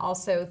 and then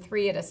also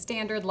 3 at a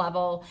standard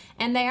level.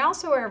 And they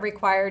also are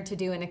required to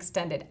do an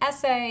extended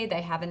essay.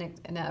 They have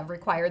a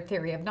required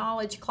theory of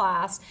knowledge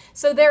class.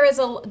 So there's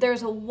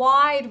a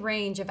wide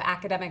range of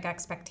academic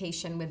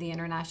expectation with the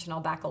International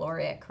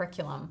Baccalaureate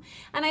curriculum.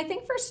 And I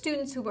think for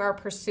students who are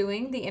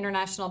pursuing the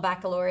International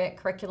Baccalaureate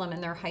curriculum in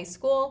their high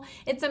school,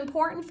 it's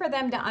important for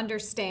them to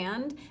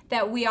understand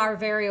that we are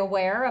very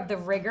aware of the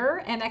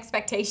rigor and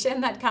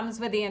expectation that comes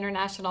with the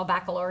International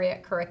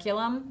Baccalaureate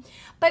curriculum.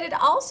 But it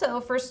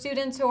also, for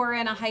students who are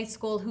in a high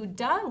school who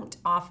don't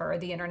offer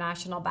the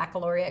International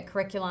Baccalaureate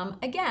curriculum,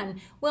 again,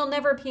 we'll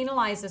never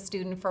penalize a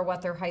student for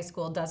what their high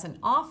school doesn't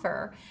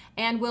offer,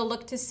 and we'll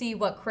look to see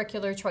what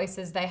curricular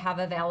choices they have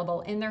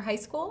available in their high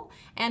school,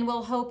 and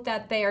we'll hope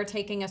that they are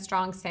taking a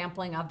strong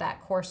sampling of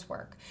that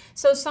coursework.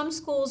 So some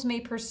schools may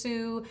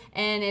pursue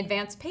an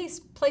advanced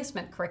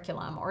placement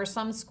curriculum, or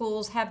some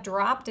schools have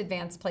dropped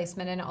advanced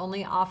placement and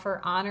only offer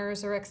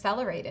honors or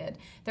accelerated.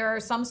 There are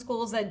some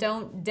schools that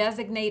don't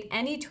designate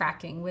any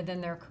tracking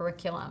within their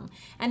curriculum.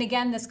 And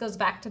again, this goes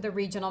back to the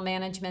regional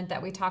management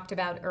that we talked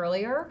about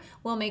earlier.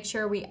 We'll make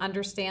sure we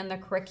understand the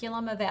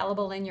curriculum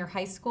available in your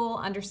high school,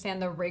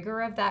 understand the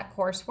rigor of that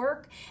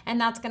coursework, and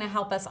that's going to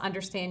help us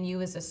understand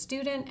you as a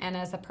student and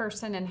as a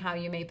person, and how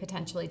you may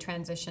potentially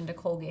transition to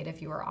Colgate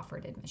if you are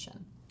offered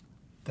admission.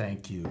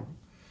 Thank you.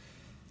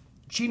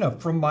 Gina,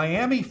 from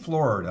Miami,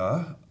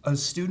 Florida, a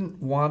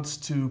student wants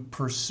to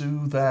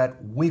pursue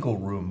that wiggle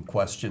room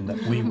question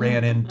that we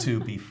ran into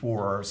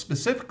before.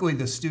 Specifically,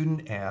 the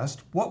student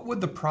asked, what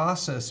would the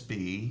process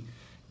be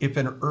if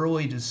an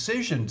early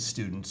decision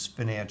student's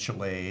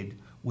financial aid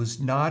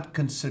was not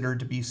considered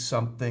to be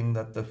something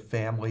that the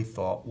family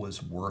thought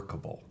was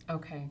workable?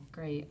 Okay,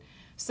 great.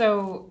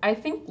 So I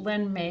think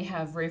Lynn may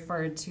have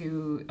referred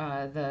to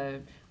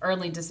the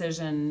early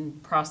decision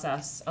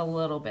process a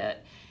little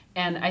bit.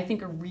 And I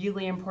think a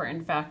really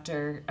important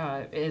factor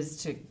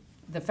is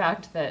the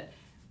fact that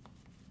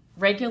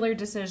regular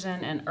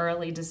decision and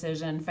early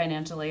decision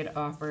financial aid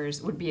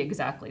offers would be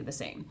exactly the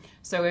same.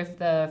 So if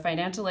the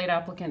financial aid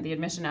applicant, the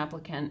admission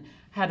applicant,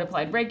 had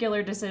applied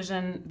regular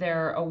decision,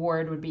 their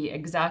award would be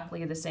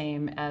exactly the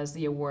same as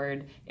the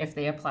award if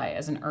they apply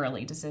as an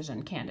early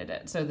decision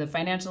candidate. So the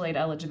financial aid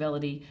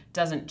eligibility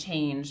doesn't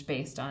change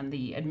based on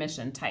the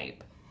admission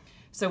type.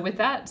 So with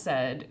that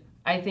said,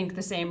 I think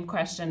the same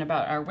question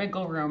about our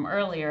wiggle room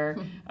earlier,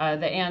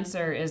 the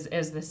answer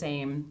is the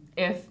same.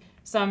 If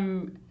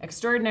some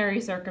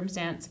extraordinary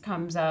circumstance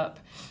comes up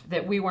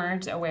that we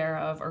weren't aware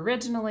of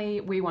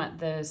originally, we want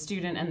the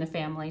student and the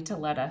family to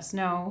let us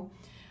know.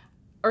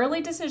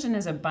 Early decision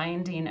is a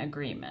binding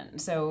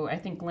agreement. So I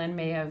think Lynn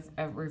may have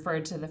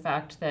referred to the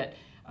fact that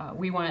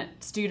we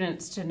want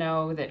students to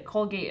know that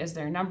Colgate is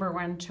their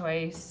 #1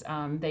 choice.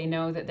 They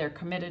know that they're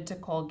committed to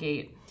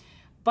Colgate.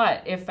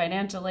 But if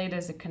financial aid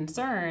is a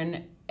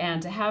concern,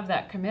 and to have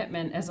that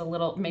commitment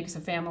makes a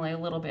family a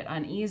little bit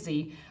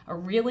uneasy, a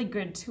really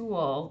good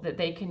tool that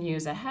they can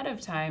use ahead of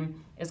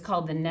time is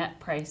called the net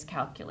price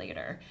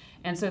calculator.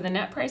 And so the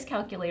net price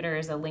calculator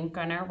is a link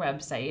on our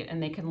website,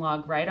 and they can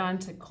log right on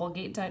to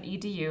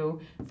colgate.edu,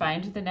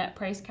 find the net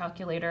price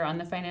calculator on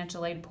the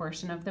financial aid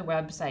portion of the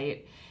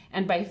website.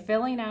 And by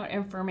filling out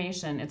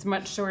information, it's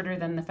much shorter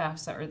than the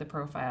FAFSA or the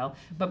profile,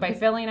 but by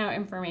filling out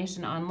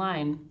information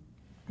online,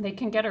 they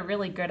can get a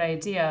really good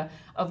idea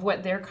of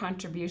what their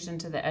contribution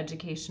to the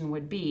education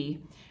would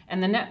be.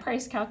 And the net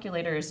price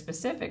calculator is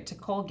specific to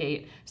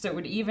Colgate, so it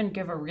would even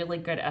give a really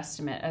good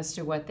estimate as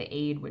to what the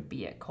aid would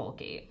be at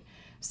Colgate.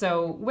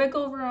 So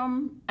wiggle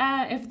room,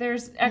 if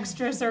there's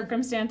extra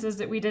circumstances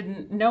that we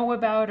didn't know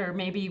about or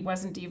maybe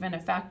wasn't even a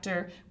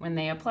factor when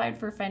they applied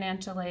for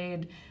financial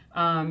aid,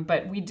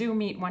 but we do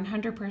meet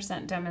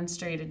 100%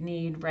 demonstrated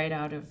need right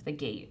out of the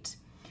gate.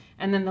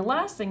 And then the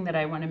last thing that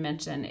I want to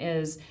mention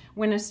is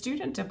when a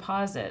student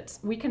deposits,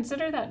 we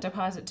consider that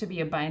deposit to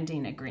be a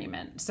binding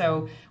agreement.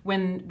 So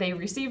when they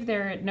receive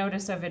their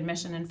notice of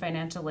admission and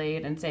financial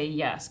aid and say,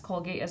 yes,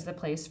 Colgate is the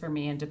place for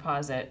me, and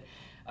deposit,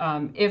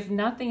 if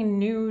nothing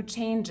new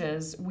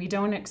changes, we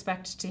don't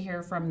expect to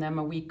hear from them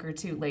a week or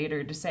two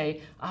later to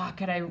say,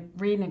 could I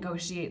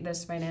renegotiate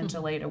this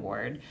financial aid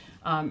award?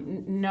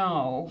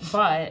 No,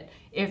 but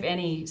if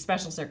any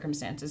special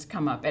circumstances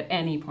come up at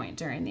any point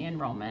during the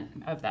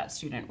enrollment of that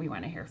student, we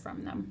want to hear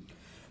from them.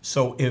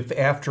 So if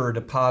after a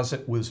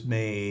deposit was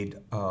made,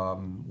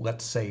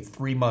 let's say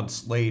 3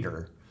 months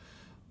later,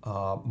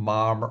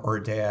 mom or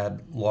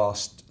dad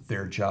lost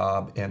their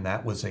job, and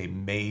that was a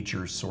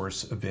major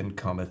source of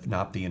income, if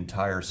not the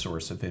entire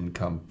source of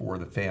income for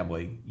the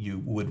family, you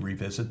would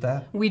revisit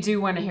that? We do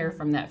want to hear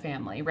from that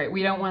family, right?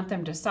 We don't want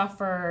them to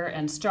suffer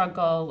and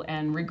struggle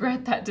and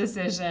regret that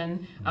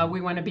decision. We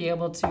want to be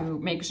able to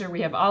make sure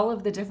we have all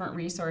of the different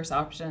resource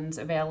options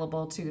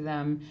available to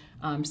them.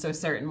 So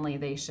certainly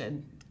they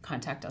should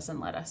contact us and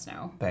let us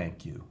know.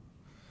 Thank you.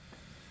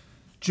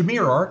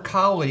 Jamiere, our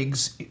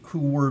colleagues who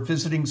were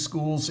visiting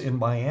schools in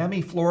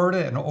Miami,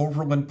 Florida, and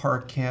Overland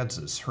Park,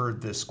 Kansas,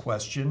 heard this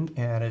question,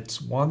 and it's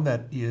one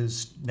that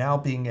is now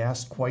being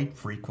asked quite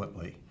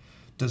frequently.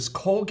 Does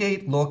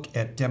Colgate look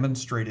at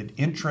demonstrated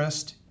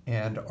interest,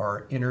 and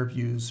are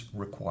interviews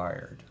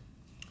required?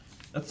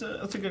 That's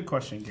a good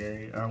question,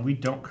 Gary. We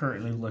don't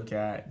currently look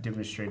at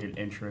demonstrated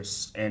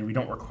interest, and we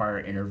don't require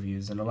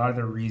interviews. And a lot of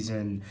the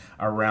reason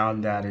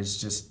around that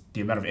is just the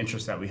amount of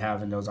interest that we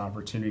have in those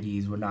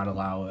opportunities would not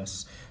allow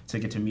us to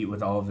get to meet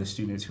with all of the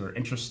students who are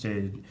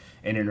interested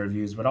in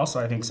interviews. But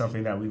also, I think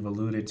something that we've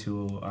alluded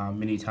to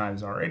many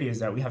times already is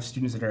that we have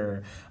students that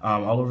are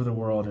all over the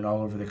world and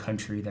all over the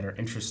country that are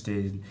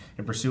interested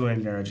in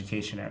pursuing their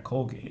education at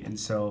Colgate. And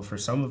so for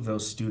some of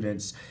those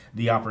students,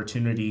 the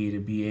opportunity to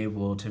be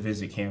able to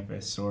visit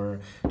campus or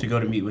to go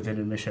to meet with an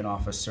admission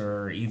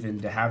officer or even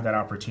to have that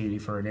opportunity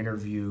for an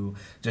interview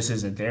just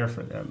isn't there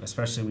for them,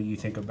 especially when you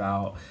think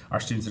about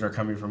our students that are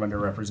coming from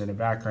underrepresented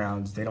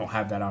backgrounds. They don't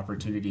have that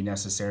opportunity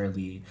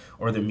necessarily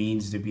or the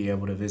means to be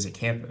able to visit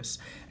campus.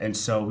 And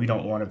so we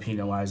don't want to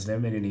penalize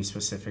them in any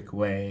specific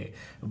way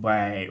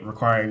by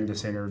requiring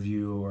this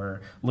interview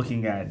or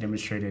looking at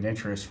demonstrated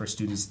interest for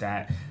students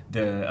that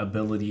the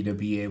ability to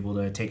be able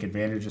to take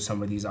advantage of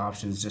some of these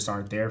options just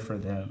aren't there for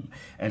them.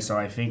 And so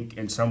I think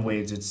in some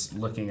ways it's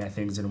looking at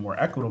things in a more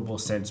equitable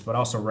sense, but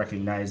also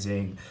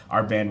recognizing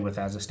our bandwidth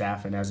as a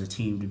staff and as a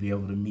team to be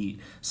able to meet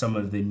some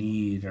of the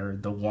need or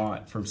the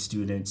want from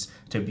students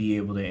to be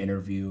able to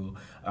interview.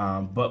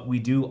 But we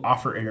do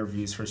offer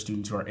interviews for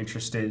students who are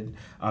interested.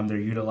 They're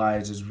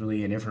utilized as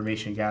really an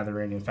information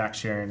gathering and fact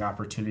sharing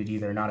opportunity.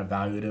 They're not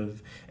evaluative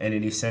in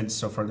any sense.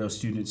 So for those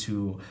students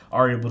who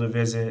are able to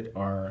visit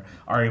or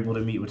are able to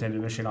meet with an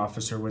admission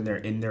officer when they're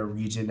in their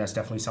region, that's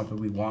definitely something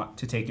we want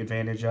to take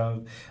advantage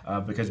of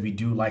because we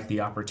do like the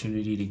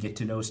opportunity to get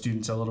to know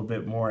students a little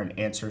bit more and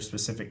answer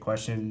specific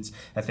questions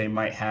that they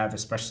might have,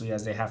 especially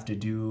as they have to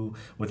do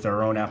with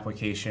their own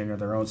application or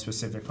their own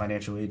specific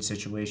financial aid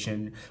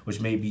situation, which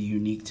may be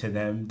unique to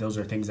them. Those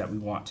are things that we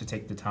want to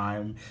take the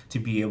time to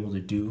be able to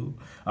do.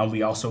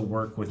 We also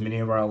work with many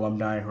of our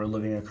alumni who are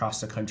living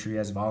across the country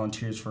as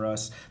volunteers for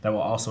us that will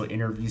also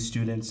interview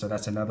students. So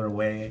that's another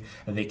way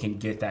that they can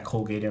get that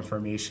Colgate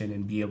information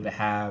and be able to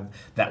have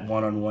that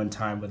one-on-one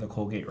time with a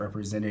Colgate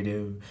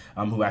representative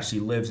who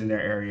actually lives in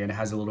their area and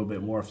has a little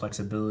bit more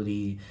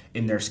flexibility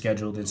in their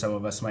schedule than some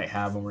of us might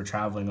have when we're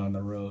traveling on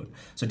the road.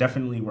 So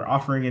definitely we're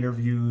offering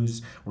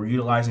interviews, we're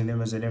utilizing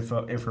them as an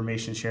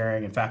information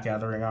sharing and fact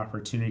gathering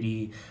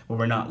opportunity, but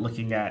we're not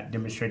looking at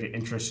demonstrated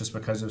interest just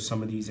because of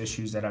some of these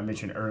issues that I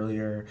mentioned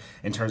earlier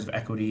in terms of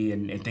equity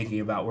and thinking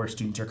about where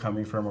students are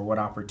coming from or what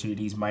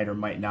opportunities might or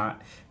might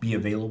not be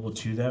available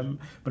to them.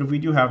 But if we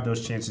do have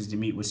those chances to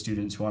meet with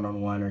students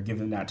one-on-one or give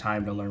them that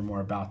time to learn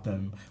more about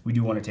them, we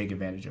do want to take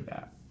advantage of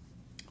that.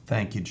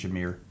 Thank you,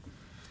 Jamiere.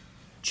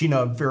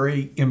 Gina, a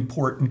very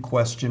important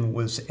question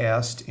was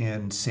asked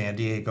in San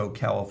Diego,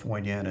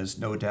 California, and is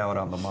no doubt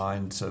on the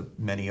minds of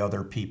many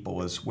other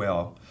people as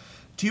well.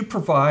 Do you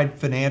provide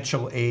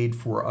financial aid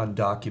for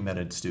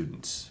undocumented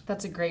students?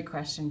 That's a great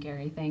question,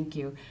 Gary. Thank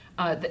you.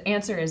 The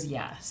answer is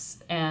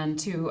yes. And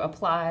to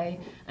apply,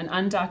 an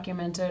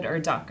undocumented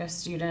or DACA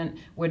student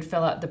would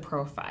fill out the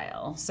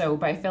profile. So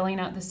by filling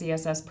out the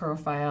CSS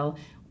profile,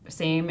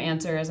 same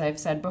answer as I've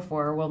said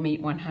before, will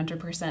meet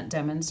 100%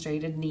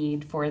 demonstrated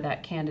need for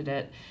that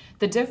candidate.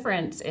 The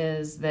difference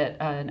is that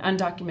an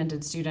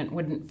undocumented student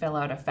wouldn't fill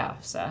out a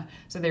FAFSA.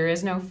 So there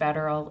is no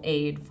federal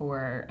aid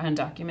for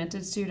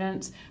undocumented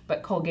students,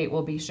 but Colgate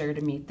will be sure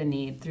to meet the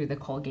need through the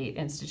Colgate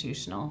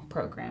institutional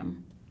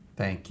program.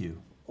 Thank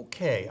you.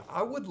 Okay,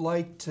 I would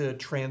like to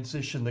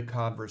transition the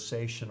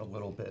conversation a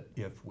little bit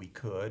if we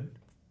could.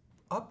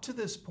 Up to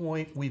this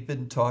point, we've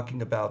been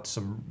talking about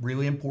some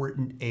really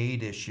important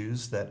aid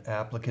issues that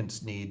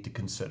applicants need to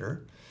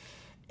consider,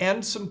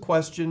 and some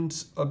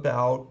questions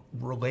about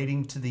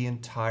relating to the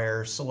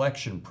entire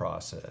selection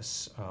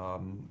process.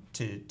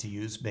 To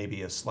use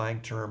maybe a slang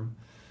term,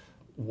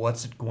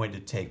 what's it going to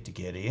take to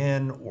get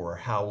in, or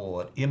how will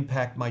it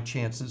impact my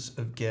chances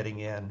of getting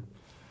in?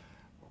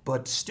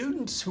 But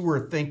students who are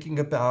thinking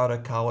about a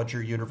college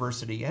or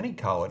university, any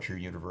college or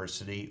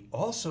university,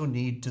 also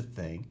need to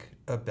think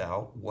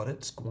about what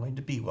it's going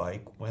to be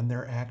like when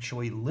they're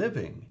actually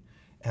living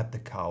at the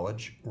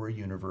college or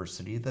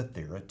university that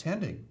they're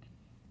attending.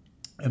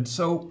 And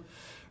so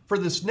for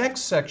this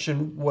next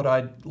section, what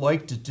I'd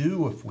like to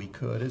do, if we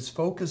could, is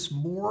focus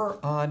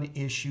more on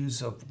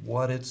issues of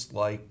what it's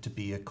like to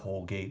be a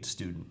Colgate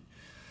student.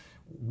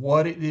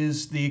 What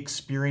is the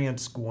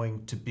experience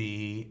going to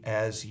be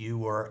as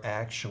you are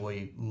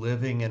actually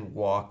living and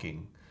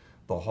walking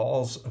the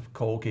halls of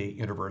Colgate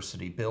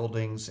University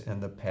buildings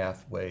and the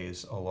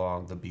pathways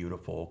along the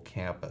beautiful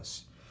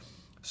campus.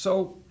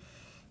 So,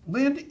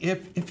 Lynn,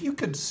 if you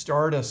could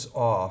start us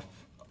off,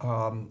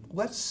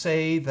 let's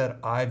say that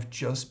I've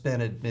just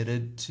been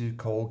admitted to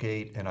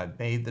Colgate and I've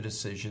made the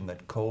decision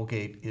that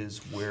Colgate is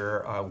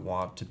where I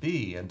want to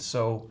be. And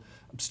so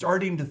I'm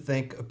starting to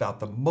think about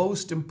the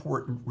most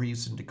important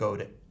reason to go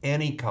to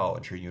any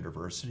college or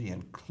university,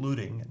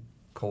 including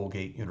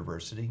Colgate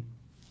University,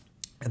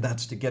 and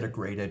that's to get a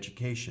great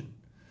education.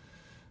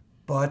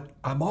 But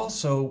I'm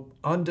also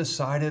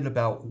undecided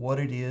about what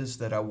it is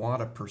that I want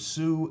to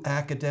pursue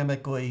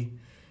academically,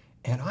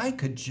 and I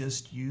could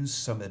just use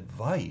some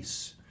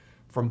advice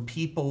from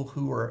people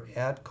who are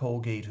at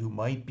Colgate who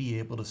might be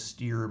able to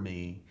steer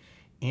me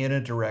in a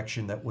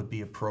direction that would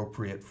be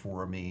appropriate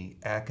for me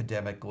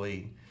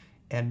academically,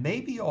 and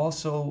maybe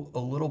also a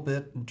little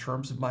bit in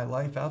terms of my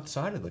life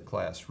outside of the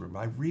classroom.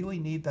 I really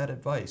need that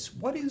advice.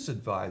 What is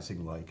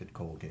advising like at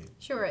Colgate?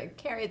 Sure,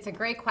 Carrie, it's a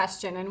great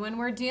question. And when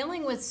we're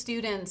dealing with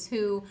students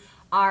who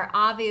are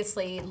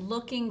obviously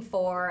looking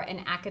for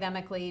an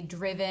academically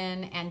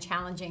driven and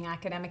challenging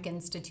academic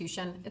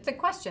institution, it's a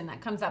question that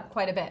comes up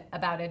quite a bit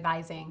about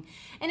advising.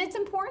 And it's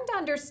important to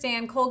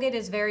understand Colgate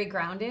is very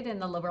grounded in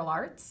the liberal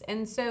arts,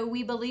 and so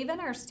we believe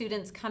in our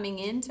students coming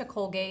into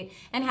Colgate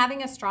and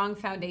having a strong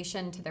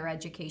foundation to their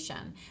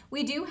education.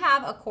 We do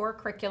have a core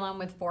curriculum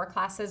with 4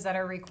 classes that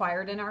are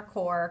required in our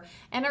core,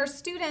 and our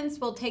students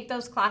will take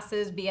those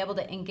classes, be able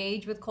to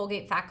engage with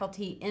Colgate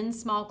faculty in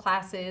small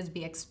classes,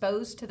 be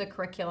exposed to the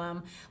curriculum,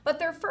 but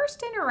their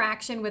first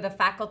interaction with a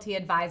faculty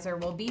advisor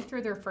will be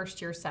through their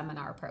first-year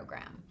seminar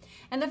program.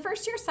 And the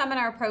first-year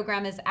seminar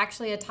program is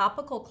actually a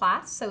topical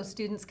class, so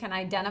students can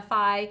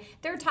identify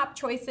their top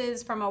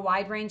choices from a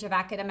wide range of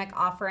academic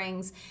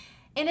offerings.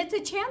 And it's a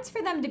chance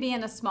for them to be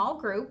in a small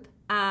group.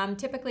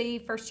 Typically,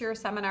 first-year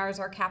seminars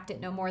are capped at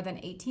no more than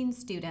 18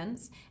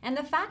 students, and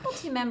the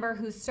faculty member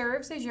who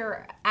serves as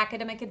your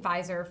academic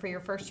advisor for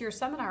your first-year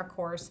seminar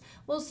course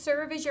will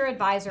serve as your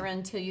advisor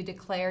until you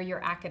declare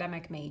your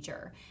academic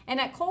major. And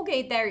at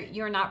Colgate,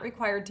 you're not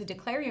required to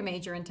declare your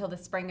major until the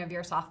spring of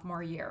your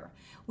sophomore year.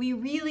 We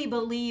really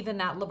believe in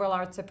that liberal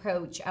arts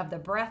approach of the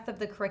breadth of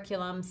the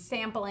curriculum,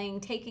 sampling,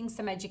 taking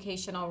some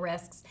educational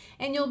risks,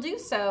 and you'll do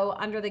so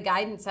under the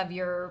guidance of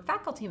your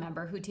faculty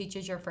member who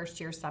teaches your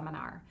first-year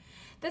seminar.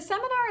 The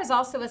seminar is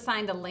also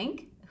assigned a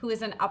link, who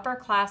is an upper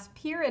class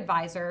peer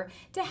advisor,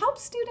 to help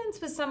students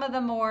with some of the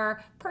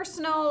more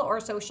personal or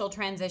social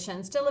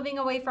transitions to living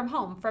away from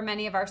home for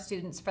many of our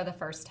students for the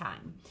first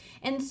time.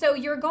 And so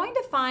you're going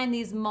to find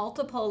these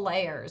multiple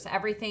layers,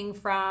 everything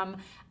from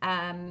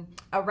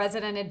a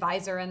resident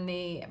advisor in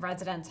the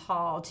residence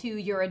hall to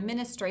your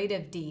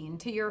administrative dean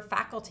to your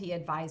faculty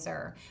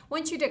advisor.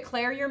 Once you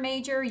declare your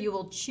major, you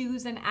will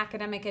choose an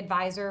academic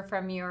advisor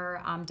from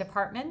your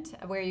department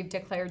where you've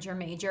declared your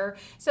major.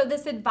 So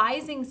this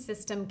advising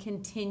system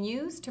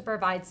continues to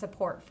provide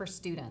support for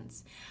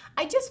students.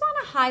 I just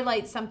want to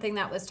highlight something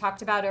that was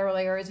talked about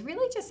earlier, is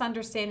really just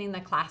understanding the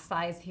class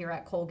size here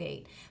at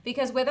Colgate.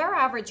 Because with our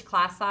average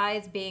class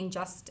size being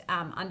just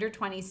under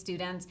 20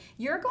 students,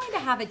 you're going to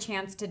have a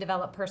chance to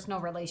develop personal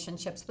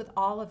relationships with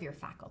all of your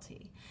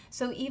faculty.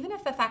 So even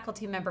if a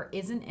faculty member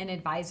isn't an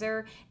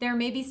advisor, there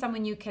may be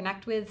someone you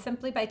connect with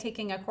simply by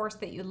taking a course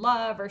that you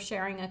love or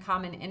sharing a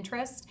common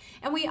interest.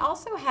 And we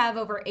also have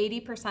over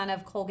 80%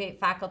 of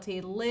Colgate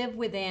faculty live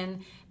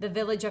within the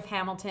village of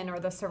Hamilton or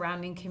the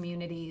surrounding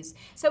communities.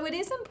 So it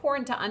is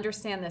important to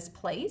understand this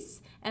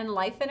place and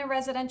life in a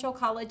residential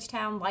college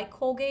town like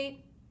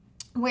Colgate,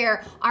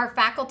 where our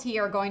faculty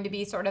are going to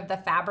be sort of the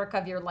fabric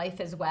of your life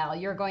as well.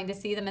 You're going to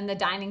see them in the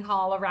dining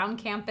hall, around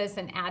campus,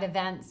 and at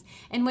events.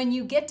 And when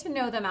you get to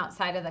know them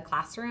outside of the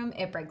classroom,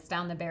 it breaks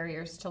down the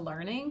barriers to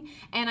learning.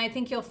 And I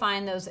think you'll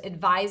find those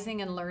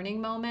advising and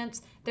learning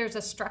moments, there's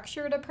a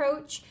structured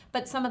approach,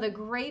 but some of the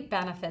great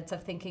benefits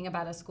of thinking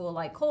about a school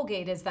like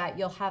Colgate is that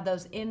you'll have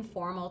those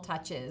informal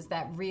touches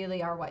that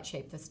really are what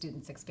shape the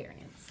student's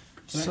experience.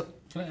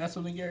 Can I ask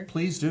something, Gary?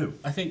 Please do.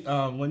 I think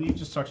when you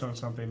just touched on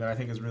something that I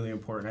think is really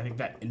important, I think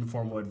that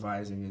informal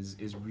advising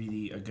is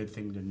really a good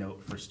thing to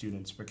note for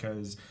students,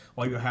 because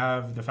while you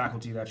have the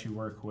faculty that you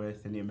work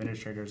with and the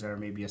administrators that are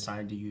maybe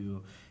assigned to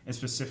you in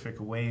specific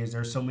ways, there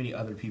are so many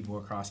other people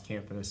across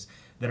campus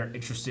that are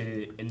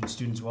interested in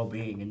students'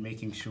 well-being and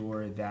making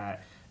sure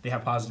that they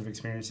have positive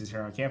experiences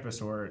here on campus,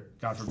 or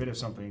God forbid if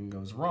something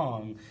goes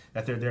wrong,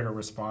 that they're there to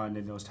respond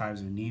in those times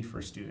of need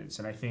for students.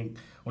 And I think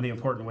one of the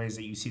important ways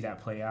that you see that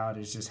play out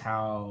is just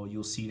how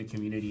you'll see the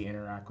community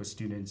interact with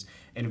students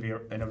in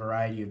a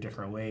variety of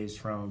different ways,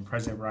 from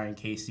President Brian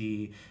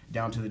Casey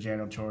down to the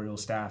janitorial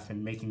staff,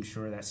 and making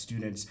sure that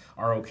students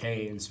are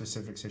okay in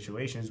specific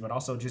situations, but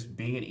also just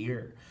being an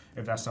ear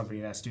if that's something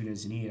that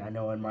students need. I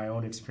know in my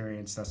own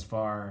experience thus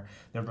far,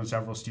 there have been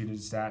several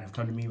students that have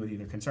come to me with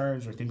either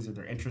concerns or things that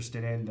they're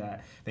interested in, in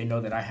that they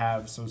know that I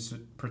have some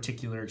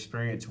particular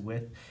experience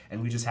with,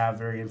 and we just have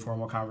very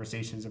informal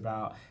conversations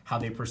about how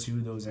they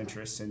pursue those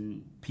interests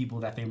and people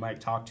that they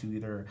might talk to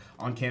either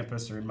on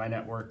campus or in my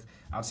network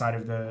outside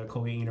of the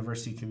Colgate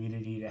University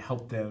community to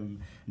help them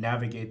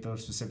navigate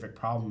those specific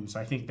problems. So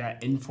I think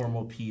that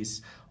informal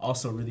piece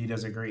also really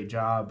does a great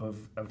job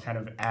of kind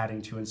of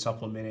adding to and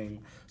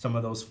supplementing some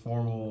of those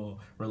formal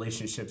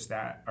relationships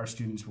that our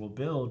students will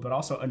build, but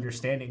also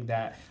understanding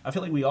that I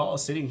feel like we all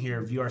sitting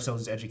here view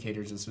ourselves as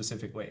educators in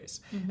specific ways.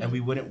 Mm-hmm. And we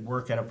wouldn't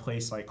work at a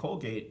place like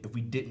Colgate if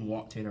we didn't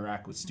want to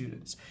interact with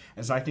students.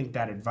 And so I think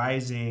that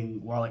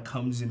advising, while it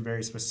comes in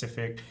very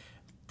specific,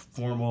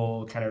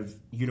 formal kind of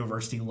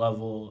university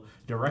level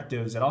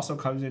directives, it also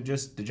comes in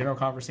just the general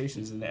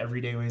conversations and the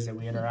everyday ways that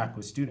we interact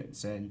with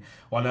students. And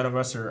while none of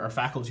us are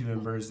faculty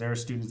members, there are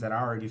students that I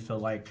already feel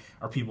like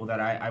are people that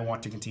I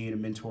want to continue to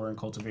mentor and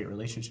cultivate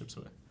relationships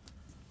with.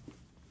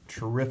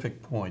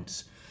 Terrific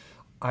points.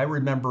 I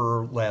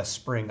remember last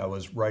spring I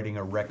was writing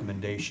a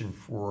recommendation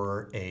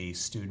for a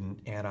student,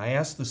 and I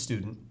asked the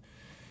student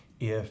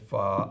if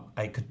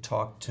I could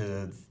talk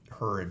to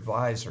her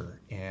advisor,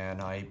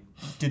 and I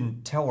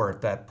didn't tell her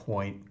at that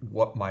point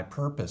what my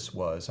purpose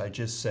was. I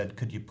just said,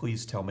 could you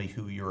please tell me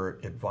who your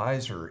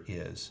advisor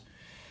is?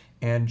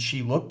 And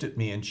she looked at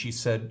me and she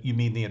said, you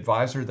mean the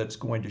advisor that's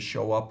going to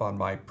show up on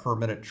my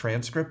permanent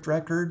transcript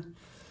record?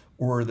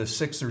 Or the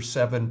 6 or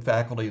 7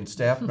 faculty and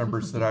staff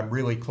members that I'm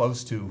really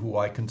close to who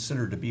I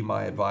consider to be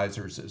my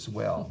advisors as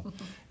well?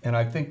 And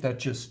I think that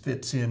just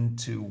fits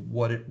into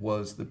what it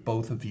was that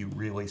both of you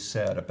really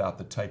said about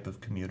the type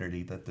of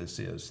community that this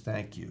is.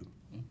 Thank you.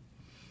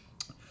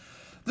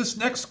 This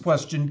next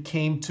question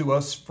came to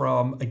us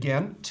from,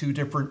 again, 2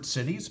 different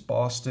cities,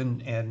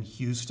 Boston and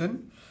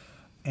Houston.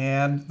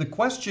 And the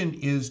question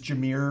is,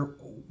 Jamiere,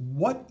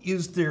 what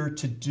is there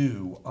to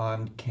do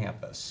on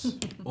campus?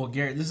 Well,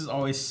 Garrett, this is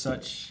always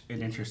such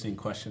an interesting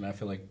question, I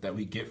feel like, that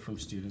we get from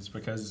students,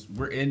 because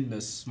we're in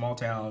this small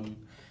town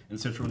in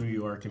central New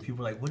York, and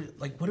people are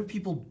what do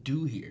people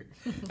do here?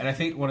 And I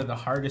think one of the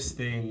hardest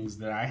things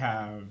that I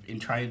have in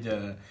trying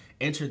to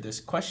answer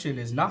this question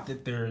is not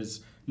that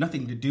there's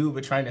nothing to do,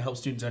 but trying to help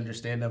students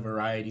understand the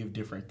variety of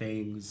different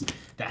things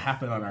that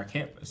happen on our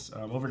campus.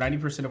 Over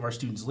 90% of our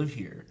students live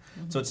here.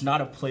 Mm-hmm. So it's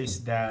not a place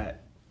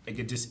that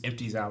it just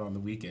empties out on the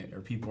weekend, or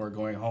people are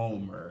going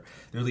home, or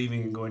they're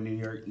leaving and going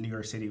to New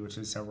York City, which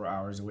is several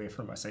hours away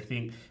from us. I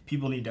think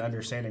people need to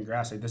understand and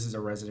grasp that this is a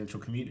residential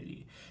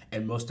community,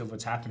 and most of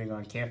what's happening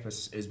on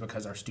campus is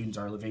because our students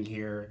are living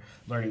here,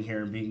 learning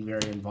here, and being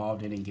very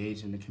involved and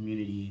engaged in the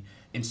community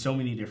in so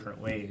many different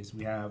ways.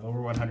 We have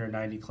over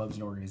 190 clubs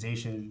and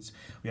organizations.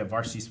 We have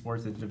varsity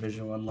sports at the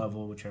Division I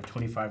level, which we have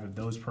 25 of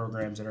those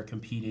programs that are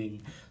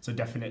competing. So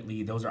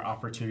definitely those are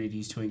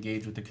opportunities to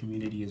engage with the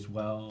community as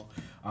well.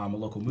 A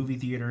local movie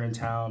theater in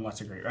town,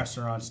 lots of great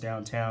restaurants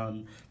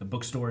downtown. The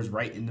bookstore is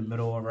right in the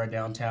middle of our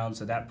downtown,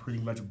 so that pretty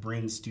much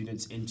brings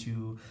students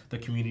into the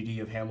community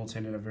of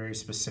Hamilton in a very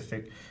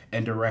specific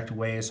and direct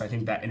way. So I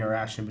think that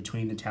interaction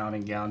between the town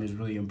and gown is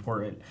really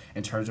important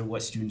in terms of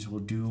what students will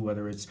do,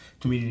 whether it's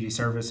community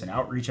service and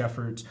outreach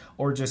efforts,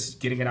 or just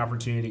getting an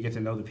opportunity to get to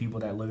know the people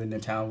that live in the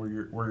town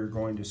where you're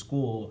going to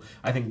school.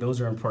 I think those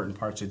are important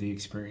parts of the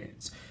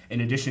experience. In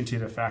addition to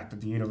the fact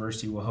that the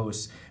university will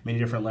host many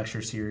different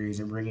lecture series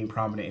and bringing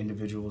prominent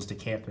individuals to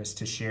campus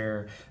to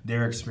share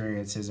their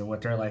experiences and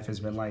what their life has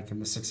been like and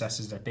the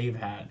successes that they've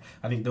had,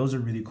 I think those are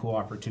really cool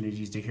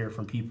opportunities to hear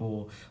from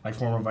people like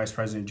former Vice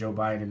President Joe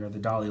Biden or the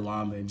Dalai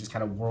Lama, and just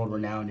kind of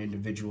world-renowned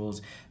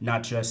individuals,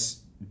 not just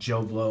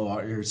Joe Blow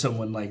or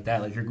someone like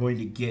that. Like, you're going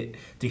to get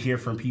to hear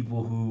from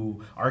people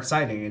who are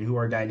exciting and who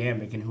are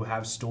dynamic and who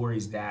have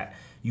stories that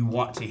you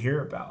want to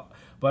hear about.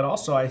 But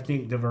also, I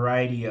think the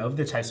variety of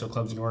the types of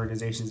clubs and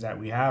organizations that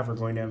we have are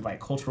going to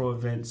invite cultural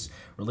events,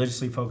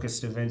 religiously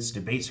focused events,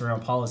 debates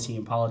around policy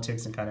and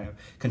politics and kind of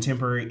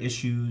contemporary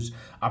issues,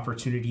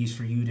 opportunities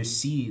for you to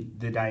see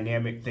the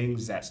dynamic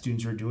things that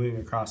students are doing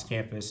across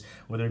campus,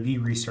 whether it be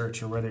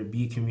research or whether it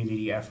be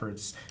community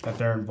efforts that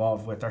they're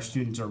involved with. Our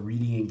students are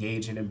really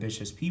engaged and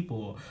ambitious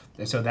people.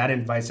 And so that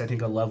invites, I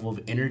think, a level of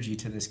energy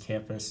to this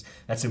campus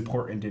that's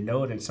important to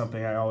note, and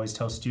something I always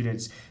tell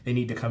students they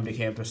need to come to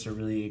campus to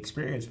really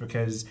experience,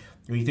 because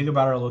when you think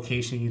about our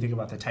location, you think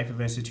about the type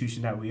of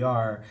institution that we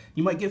are,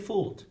 you might get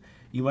fooled.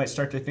 You might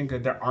start to think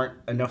that there aren't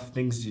enough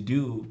things to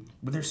do,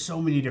 but there's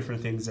so many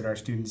different things that our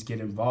students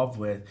get involved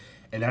with,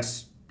 and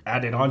that's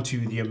added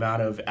onto the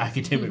amount of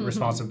academic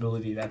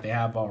responsibility that they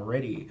have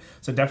already.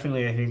 So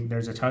definitely, I think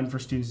there's a ton for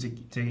students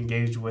to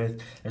engage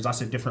with. There's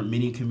also different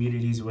mini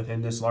communities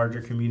within this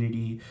larger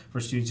community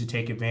for students to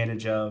take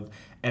advantage of.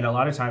 And a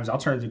lot of times I'll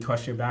turn the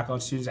question back on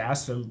students,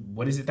 ask them,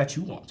 what is it that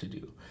you want to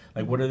do?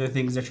 Like, what are the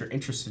things that you're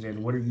interested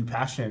in? What are you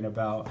passionate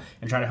about?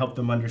 And try to help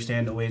them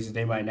understand the ways that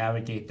they might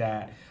navigate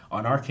that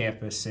on our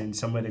campus and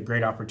some of the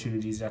great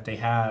opportunities that they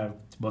have,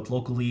 both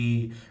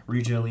locally,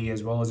 regionally,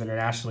 as well as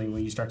internationally,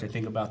 when you start to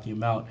think about the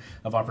amount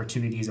of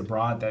opportunities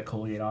abroad that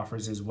Colgate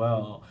offers as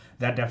well.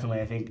 That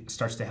definitely, I think,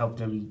 starts to help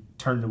them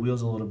turn the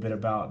wheels a little bit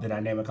about the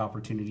dynamic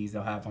opportunities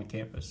they'll have on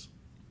campus.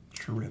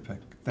 Terrific.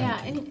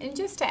 Thank you. And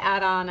just to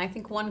add on, I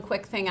think one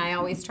quick thing I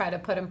always try to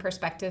put in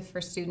perspective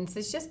for students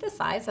is just the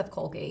size of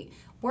Colgate.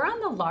 We're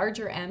on the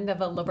larger end of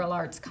a liberal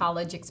arts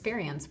college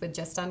experience with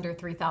just under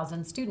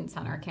 3,000 students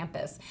on our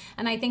campus.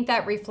 And I think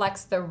that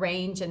reflects the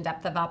range and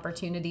depth of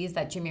opportunities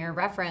that Jamiere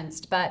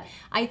referenced. But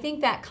I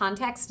think that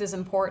context is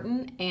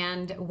important.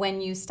 And when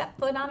you step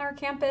foot on our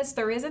campus,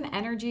 there is an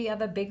energy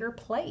of a bigger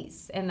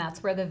place. And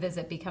that's where the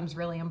visit becomes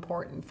really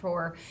important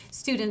for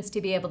students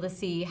to be able to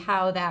see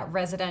how that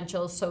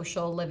residential,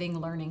 social, living,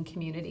 learning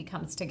community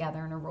comes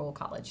together in a rural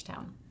college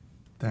town.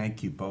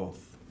 Thank you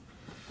both.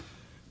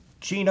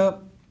 Gina,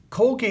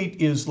 Colgate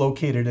is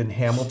located in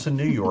Hamilton,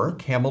 New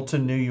York.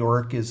 Hamilton, New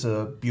York is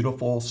a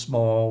beautiful,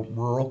 small,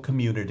 rural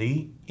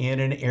community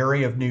in an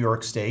area of New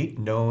York State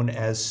known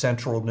as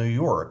Central New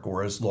York,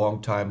 or as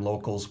longtime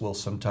locals will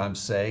sometimes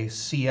say,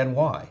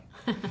 CNY.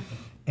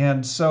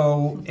 And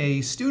so a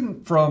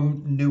student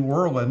from New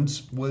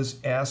Orleans was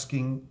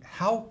asking,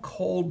 how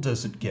cold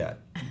does it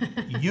get?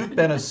 You've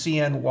been a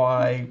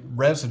CNY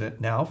resident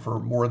now for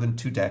more than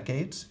 2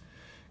 decades.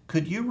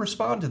 Could you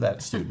respond to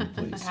that student,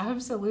 please?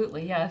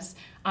 Absolutely, yes.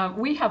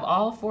 We have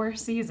all 4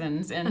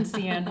 seasons in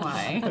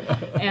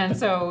CNY. And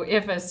so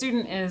if a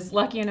student is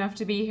lucky enough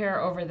to be here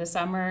over the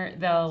summer,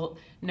 they'll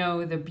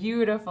know the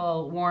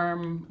beautiful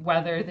warm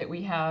weather that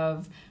we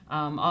have,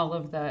 all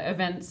of the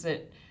events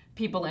that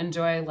people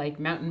enjoy, like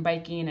mountain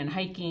biking and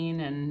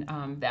hiking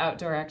and the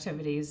outdoor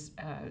activities.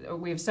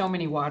 We have so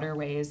many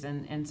waterways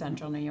in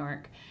central New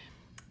York.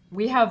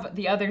 We have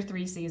the other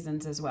 3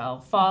 seasons as well.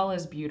 Fall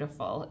is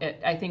beautiful.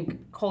 I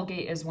think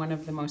Colgate is one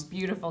of the most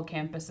beautiful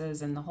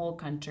campuses in the whole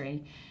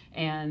country,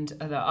 and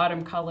the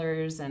autumn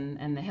colors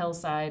and the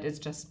hillside is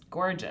just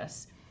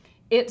gorgeous.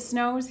 It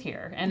snows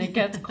here and it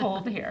gets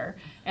cold here.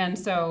 And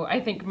so I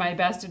think my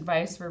best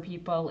advice for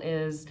people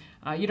is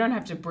you don't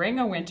have to bring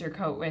a winter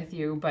coat with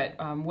you, but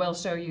we'll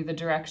show you the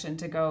direction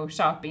to go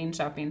shopping.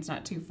 Shopping's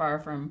not too far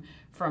from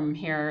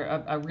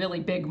here, a really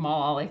big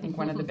mall, I think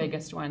one of the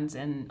biggest ones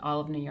in all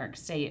of New York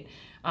State.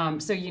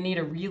 So you need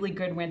a really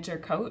good winter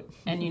coat,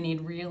 and you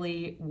need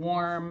really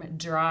warm,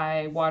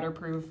 dry,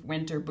 waterproof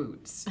winter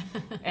boots.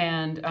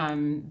 And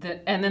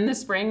then the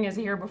spring is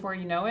here before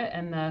you know it,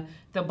 and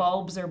the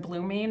bulbs are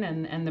blooming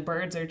and the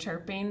birds are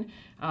chirping.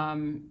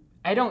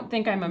 I don't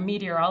think I'm a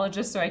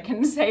meteorologist, so I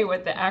can say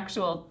what the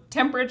actual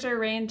temperature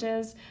range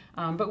is,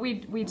 but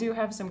we do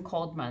have some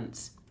cold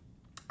months.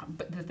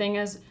 But the thing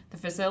is, the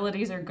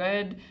facilities are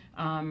good.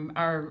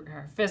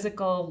 Our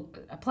physical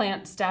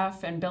plant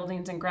staff and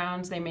buildings and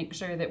grounds, they make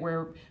sure that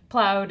we're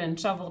plowed and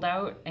shoveled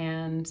out.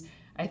 And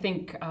I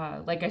think,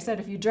 like I said,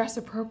 if you dress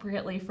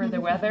appropriately for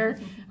the weather,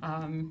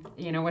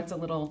 what's a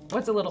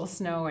little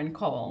snow and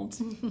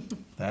cold.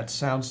 That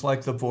sounds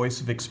like the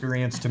voice of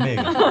experience to me.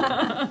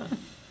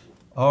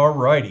 All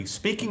righty.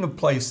 Speaking of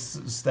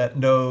places that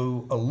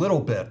know a little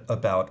bit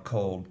about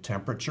cold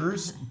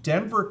temperatures,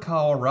 Denver,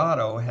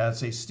 Colorado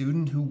has a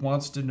student who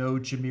wants to know,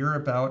 Jamiere,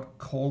 about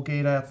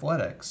Colgate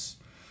athletics.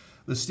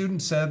 The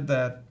student said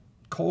that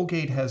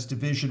Colgate has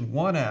Division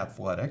I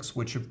athletics,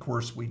 which of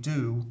course we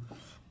do,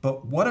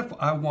 but what if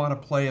I want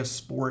to play a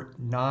sport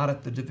not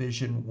at the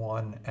Division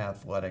I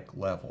athletic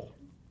level?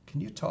 Can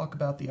you talk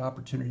about the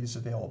opportunities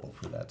available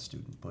for that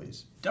student,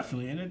 please?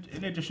 Definitely.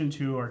 In addition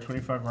to our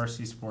 25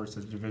 varsity sports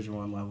at the Division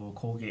I level,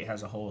 Colgate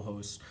has a whole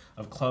host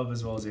of club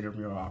as well as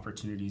intramural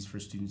opportunities for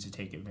students to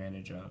take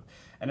advantage of.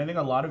 And I think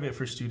a lot of it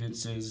for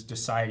students is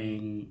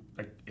deciding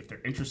if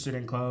they're interested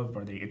in club,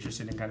 are they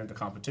interested in kind of the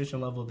competition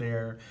level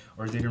there,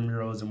 or is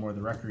intramurals and more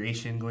the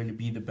recreation going to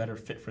be the better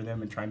fit for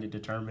them, and trying to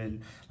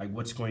determine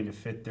what's going to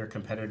fit their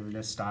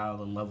competitiveness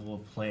style and level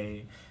of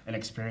play and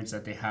experience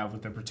that they have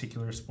with a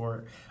particular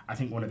sport. I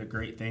think one of the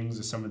great things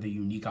is some of the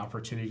unique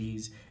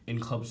opportunities in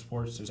club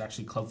sports. There's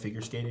actually club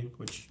figure skating,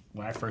 which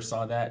when I first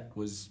saw that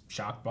was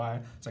shocked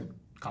by. It's like,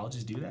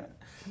 colleges do that?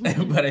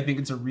 But I think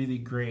it's a really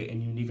great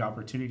and unique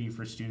opportunity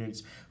for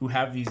students who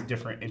have these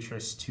different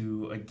interests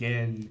to,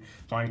 again,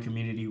 find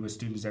community with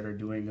students that are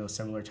doing those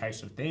similar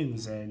types of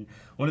things. And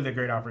one of the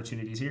great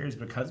opportunities here is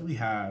because we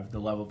have the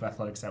level of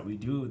athletics that we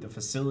do, the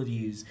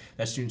facilities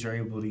that students are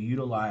able to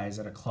utilize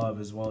at a club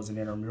as well as an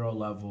intramural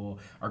level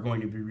are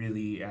going to be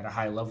really at a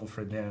high level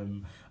for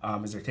them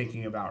as they're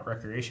thinking about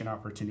recreation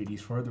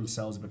opportunities for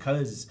themselves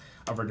because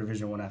of our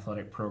Division I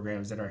athletic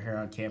programs that are here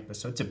on campus.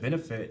 So it's a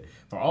benefit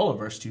for all of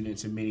our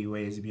students in many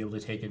ways to be able to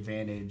take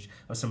advantage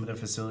of some of the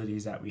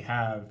facilities that we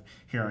have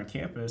here on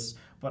campus.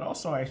 But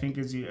also, I think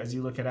as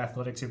you look at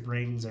athletics, it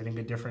brings, I think,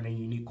 a different and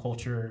unique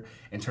culture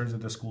in terms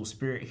of the school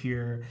spirit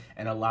here,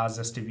 and allows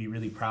us to be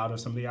really proud of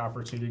some of the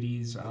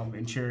opportunities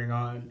in cheering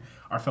on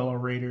our fellow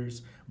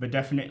Raiders. But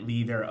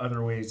definitely, there are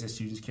other ways that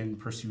students can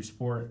pursue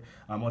sport,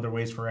 other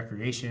ways for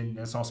recreation.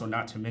 That's also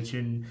not to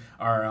mention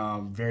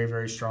our very,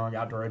 very strong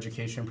outdoor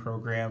education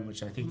program,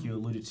 which I think you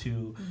alluded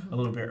to a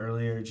little bit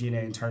earlier, Gina,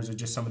 in terms of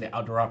just some of the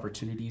outdoor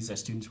opportunities that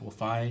students will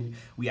find.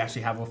 We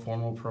actually have a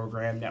formal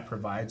program that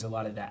provides a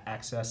lot of that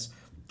access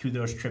to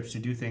those trips to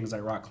do things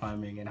like rock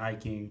climbing and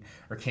hiking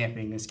or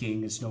camping and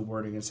skiing and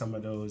snowboarding and some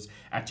of those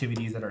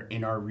activities that are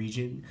in our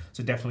region.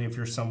 So definitely if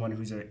you're someone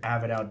who's an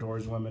avid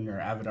outdoors woman or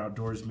avid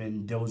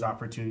outdoorsman, those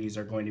opportunities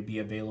are going to be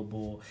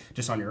available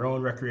just on your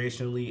own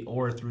recreationally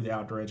or through the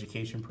outdoor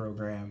education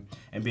program,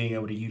 and being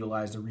able to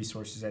utilize the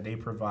resources that they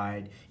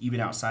provide even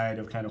outside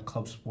of kind of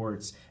club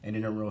sports and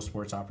intramural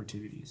sports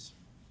opportunities.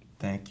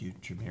 Thank you,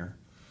 Jamiere.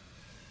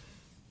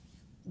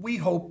 We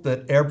hope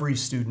that every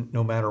student,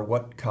 no matter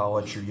what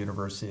college or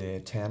university they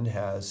attend,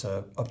 has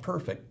a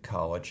perfect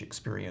college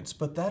experience,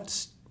 but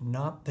that's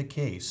not the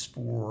case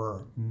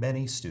for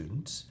many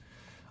students.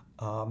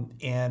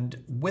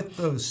 And with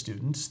those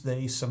students,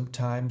 they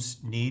sometimes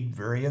need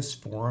various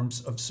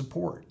forms of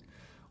support.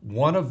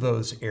 One of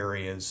those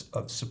areas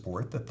of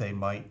support that they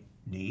might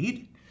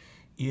need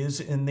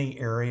is in the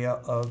area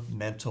of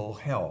mental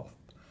health.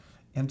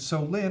 And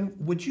so, Lynn,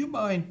 would you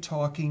mind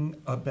talking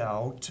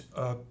about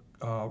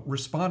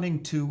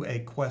responding to a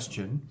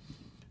question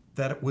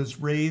that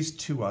was raised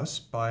to us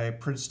by a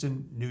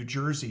Princeton, New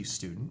Jersey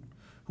student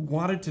who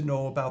wanted to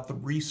know about the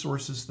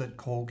resources that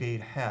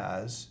Colgate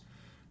has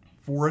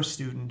for a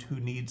student who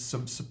needs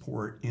some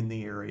support in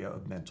the area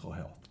of mental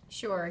health?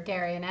 Sure,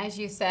 Gary. And as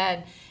you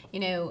said,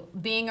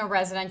 being a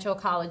residential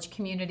college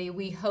community,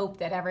 we hope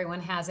that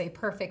everyone has a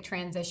perfect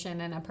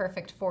transition and a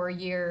perfect 4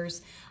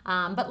 years.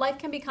 But life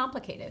can be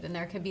complicated, and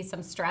there can be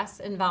some stress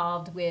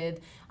involved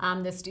with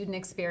the student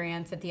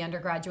experience at the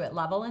undergraduate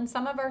level. And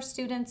some of our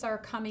students are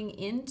coming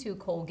into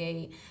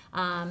Colgate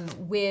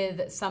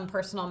with some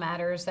personal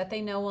matters that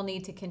they know will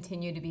need to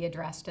continue to be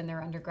addressed in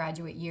their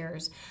undergraduate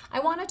years.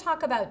 I want to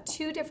talk about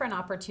two different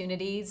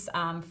opportunities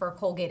for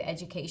Colgate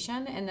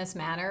education in this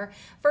matter.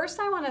 First,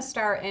 I want to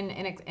start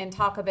and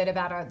talk a bit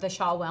about the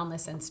Shaw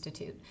Wellness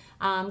Institute.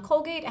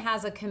 Colgate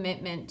has a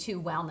commitment to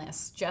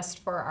wellness just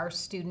for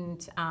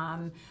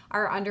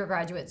our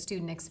undergraduate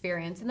student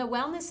experience. And the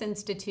Wellness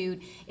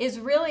Institute is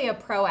really a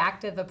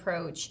proactive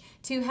approach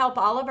to help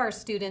all of our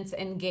students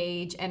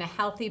engage in a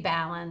healthy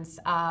balance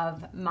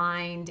of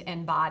mind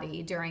and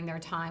body during their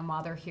time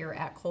while they're here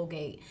at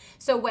Colgate.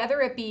 So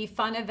whether it be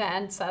fun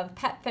events of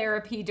pet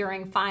therapy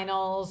during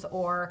finals,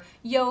 or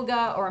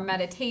yoga or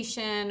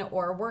meditation,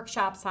 or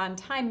workshops on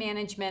time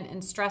management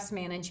and stress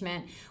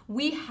management,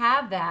 we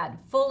have that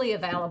fully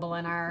available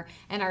in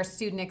our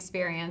student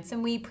experience,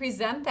 and we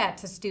present that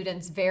to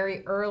students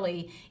very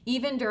early,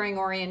 even during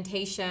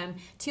orientation,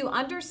 to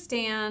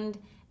understand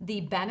the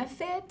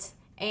benefit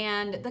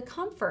and the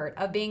comfort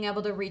of being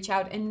able to reach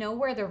out and know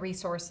where the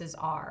resources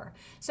are.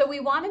 So we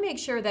want to make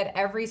sure that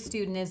every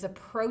student is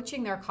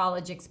approaching their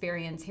college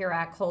experience here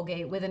at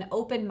Colgate with an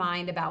open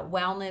mind about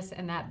wellness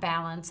and that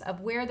balance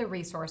of where the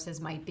resources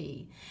might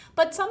be.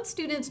 But some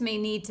students may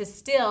need to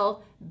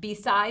still,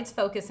 besides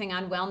focusing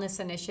on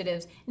wellness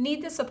initiatives,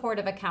 need the support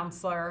of a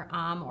counselor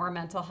or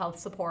mental health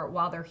support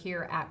while they're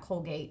here at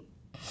Colgate.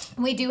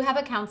 We do have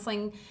a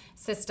counseling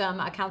system,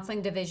 a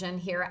counseling division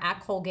here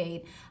at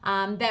Colgate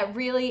that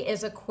really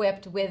is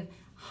equipped with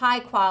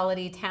high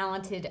quality,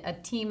 talented, a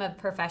team of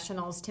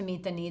professionals to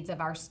meet the needs of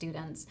our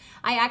students.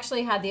 I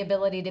actually had the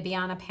ability to be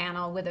on a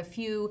panel with a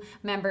few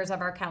members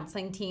of our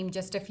counseling team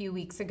just a few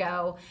weeks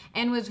ago,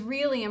 and was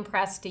really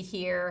impressed to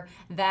hear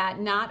that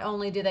not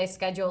only do they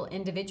schedule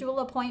individual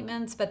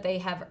appointments, but they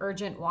have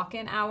urgent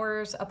walk-in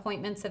hours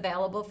appointments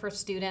available for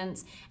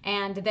students,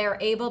 and they're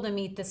able to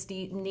meet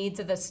the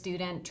needs of a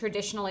student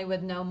traditionally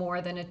with no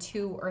more than a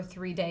 2 or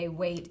 3 day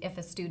wait if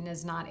a student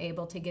is not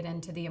able to get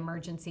into the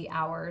emergency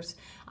hours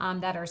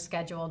that are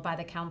scheduled by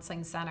the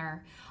counseling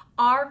center.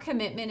 Our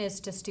commitment is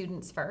to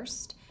students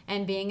first,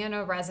 and being in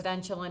a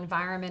residential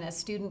environment, a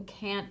student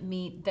can't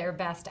meet their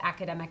best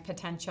academic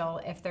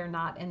potential if they're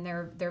not in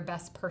their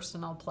best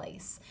personal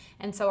place.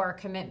 And so our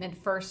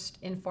commitment first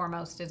and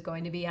foremost is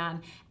going to be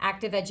on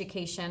active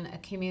education, a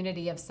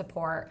community of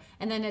support,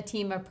 and then a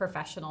team of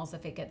professionals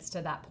if it gets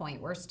to that point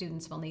where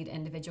students will need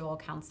individual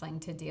counseling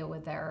to deal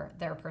with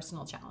their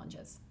personal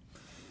challenges.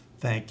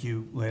 Thank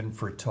you, Lynn,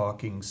 for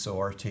talking so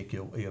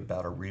articulately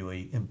about a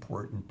really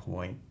important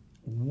point.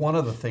 One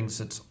of the things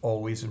that's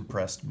always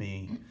impressed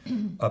me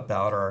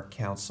about our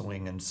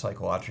counseling and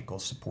psychological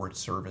support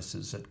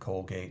services at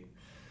Colgate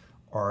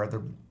are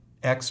the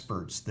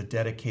experts, the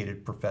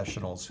dedicated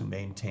professionals who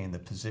maintain the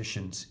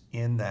positions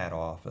in that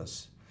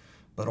office,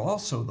 but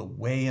also the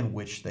way in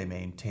which they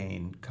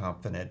maintain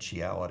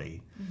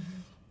confidentiality.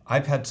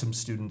 I've had some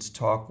students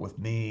talk with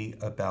me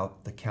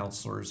about the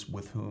counselors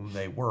with whom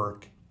they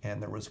work, and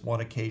there was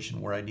one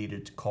occasion where I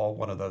needed to call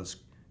one of those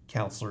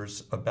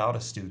counselors about a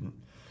student,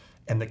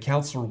 and the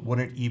counselor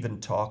wouldn't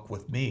even talk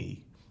with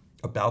me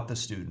about the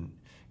student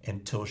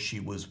until she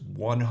was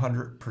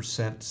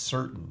 100%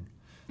 certain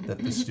that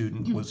the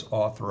student was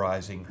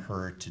authorizing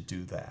her to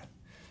do that.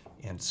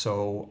 And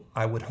so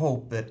I would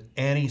hope that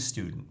any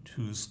student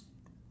who's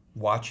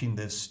watching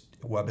this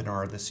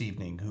webinar this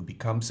evening who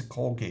becomes a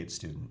Colgate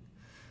student,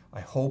 I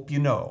hope you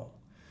know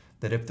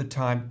that if the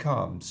time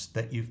comes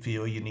that you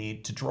feel you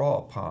need to draw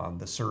upon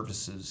the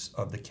services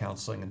of the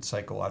counseling and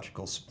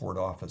psychological support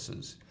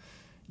offices,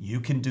 you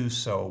can do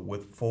so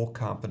with full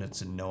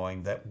confidence in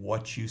knowing that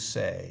what you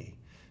say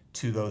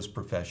to those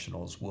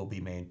professionals will be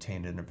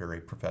maintained in a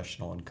very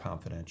professional and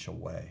confidential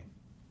way.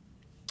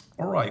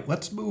 All right,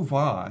 let's move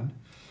on.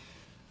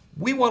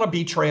 We want to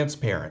be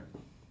transparent.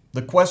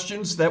 The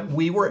questions that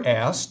we were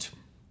asked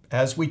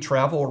as we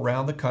travel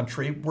around the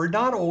country were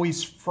not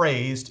always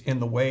phrased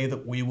in the way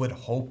that we would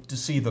hope to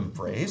see them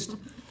phrased,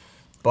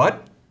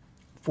 but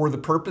for the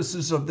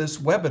purposes of this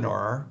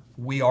webinar,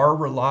 we are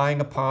relying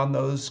upon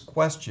those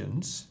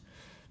questions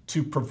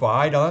to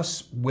provide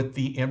us with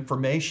the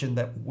information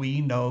that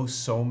we know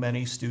so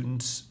many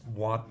students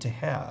want to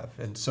have.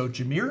 And so,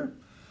 Jamiere,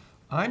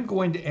 I'm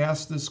going to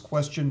ask this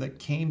question that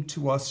came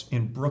to us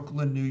in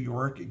Brooklyn, New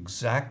York,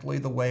 exactly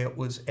the way it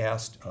was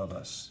asked of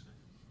us.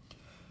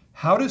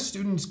 How do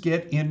students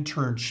get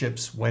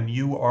internships when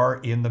you are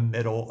in the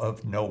middle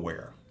of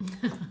nowhere?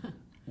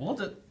 Well,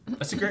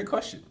 that's a great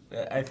question.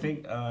 I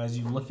think as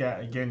you look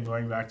at, again,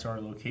 going back to our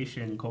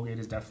location, Colgate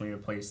is definitely a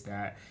place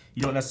that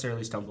you don't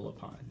necessarily stumble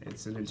upon.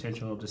 It's an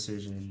intentional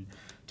decision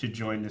to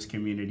join this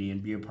community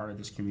and be a part of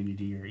this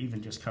community, or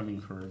even just coming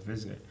for a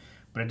visit.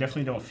 But I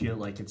definitely don't feel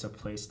like it's a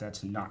place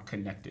that's not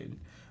connected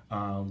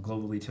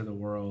globally to the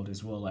world,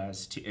 as well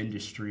as to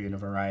industry in a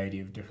variety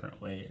of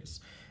different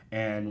ways.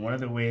 And one of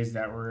the ways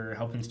that we're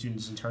helping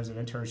students in terms of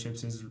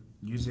internships is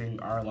using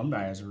our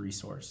alumni as a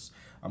resource.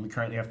 We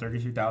currently have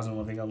 32,000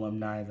 living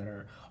alumni that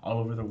are all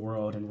over the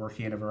world and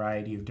working in a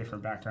variety of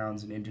different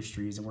backgrounds and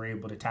industries, and we're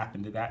able to tap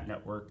into that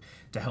network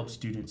to help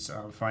students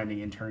finding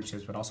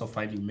internships, but also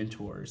finding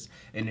mentors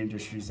in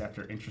industries that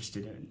they're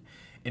interested in.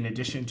 In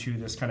addition to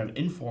this kind of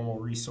informal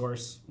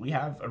resource, we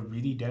have a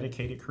really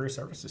dedicated career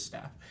services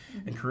staff.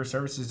 Mm-hmm. And career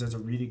services does a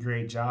really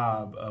great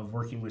job of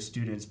working with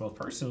students, both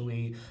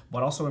personally,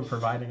 but also in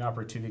providing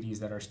opportunities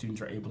that our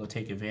students are able to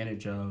take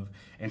advantage of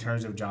in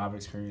terms of job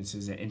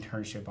experiences and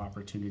internship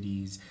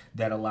opportunities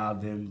that allow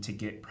them to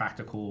get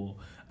practical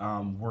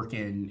work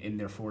in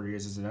their 4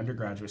 years as an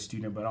undergraduate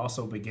student, but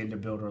also begin to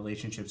build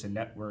relationships and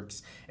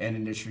networks and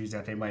industries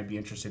that they might be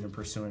interested in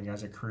pursuing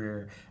as a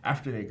career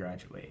after they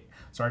graduate.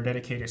 So our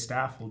dedicated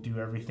staff will do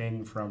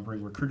everything from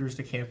bring recruiters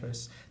to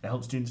campus that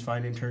help students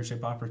find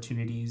internship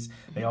opportunities.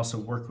 They also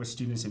work with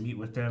students and meet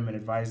with them and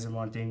advise them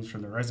on things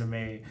from the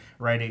resume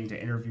writing to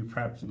interview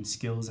prep and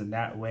skills in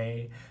that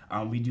way.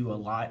 We do a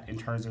lot in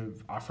terms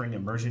of offering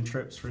immersion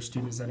trips for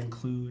students that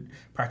include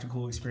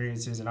practical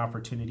experiences and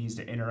opportunities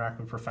to interact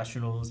with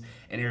professionals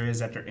in areas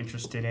that they're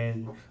interested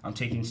in.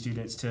 Taking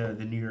students to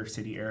the New York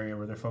City area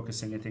where they're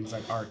focusing on things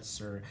like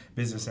arts or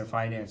business and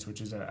finance, which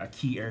is a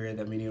key area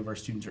that many of our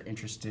students are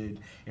interested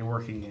in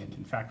working in.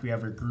 In fact, we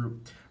have a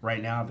group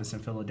right now that's in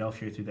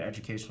Philadelphia through the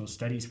Educational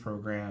Studies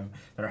program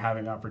that are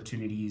having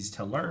opportunities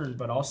to learn,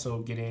 but also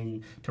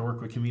getting to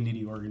work with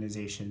community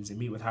organizations and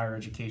meet with higher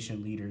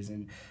education leaders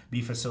and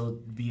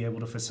be able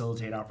to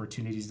facilitate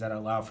opportunities that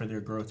allow for their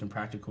growth and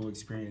practical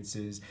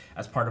experiences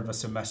as part of a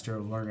semester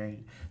of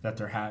learning that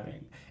they're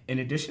having. In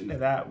addition to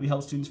that, we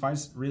help students find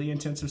really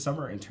intensive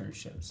summer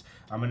internships.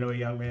 I know a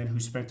young man who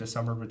spent the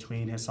summer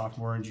between his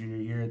sophomore and junior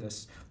year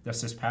this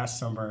past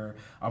summer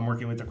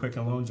working with the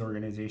Quicken Loans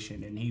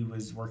organization, and he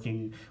was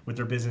working with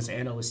their business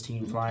analyst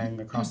team, flying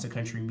across the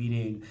country,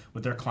 meeting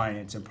with their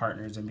clients and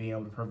partners and being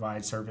able to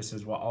provide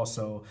services while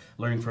also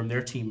learning from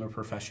their team of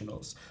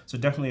professionals. So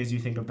definitely, as you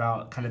think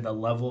about kind of the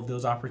level of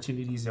those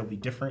opportunities, they'll be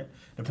different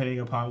depending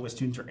upon what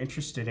students are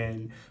interested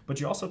in. But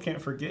you also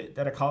can't forget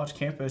that a college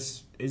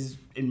campus is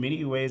in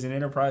many ways an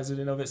enterprise in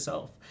and of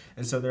itself.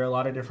 And so there are a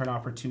lot of different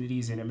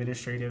opportunities in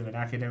administrative and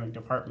academic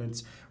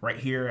departments right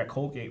here at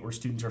Colgate where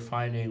students are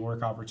finding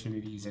work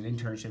opportunities and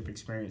internship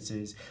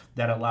experiences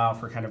that allow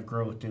for kind of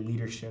growth and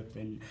leadership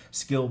and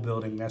skill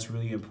building that's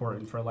really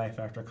important for life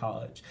after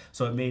college.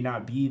 So it may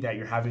not be that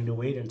you're having to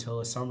wait until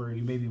the summer.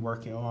 You may be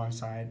working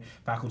alongside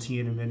faculty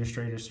and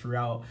administrators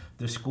throughout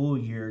the school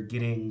year,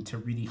 getting to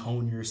really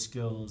hone your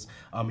skills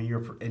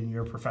in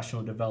your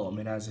professional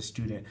development as a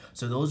student.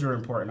 So those are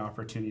important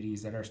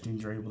opportunities that our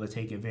students are able to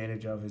take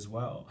advantage of as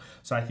well.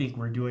 So I think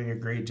we're doing a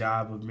great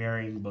job of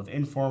marrying both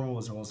informal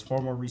as well as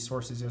formal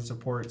resources and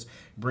supports,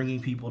 bringing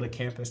people to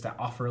campus that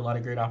offer a lot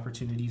of great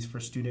opportunities for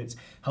students,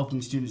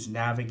 helping students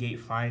navigate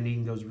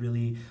finding those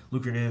really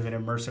lucrative and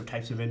immersive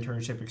types of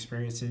internship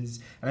experiences.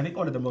 And I think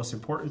one of the most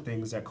important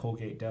things that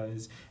Colgate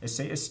does is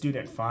say a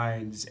student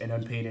finds an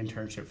unpaid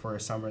internship for a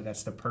summer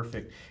that's the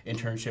perfect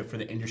internship for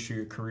the industry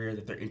or career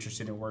that they're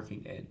interested in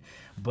working in.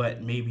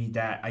 But maybe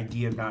that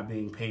idea of not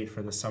being paid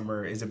for the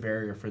summer is a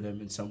barrier for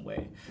them in some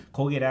way.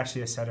 Colgate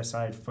actually has set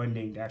aside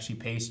funding to actually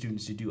pay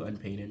students to do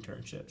unpaid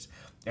internships.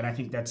 And I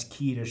think that's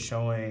key to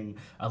showing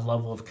a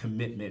level of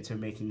commitment to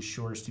making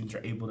sure students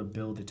are able to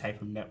build the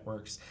type of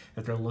networks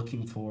that they're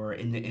looking for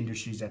in the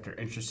industries that they're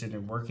interested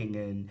in working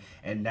in,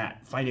 and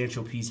that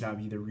financial piece not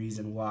be the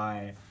reason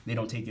why they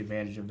don't take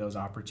advantage of those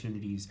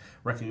opportunities,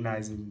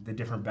 recognizing the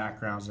different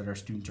backgrounds that our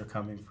students are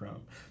coming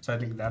from. So I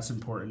think that's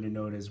important to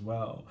note as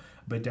well.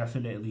 But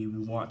definitely we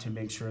want to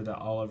make sure that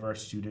all of our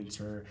students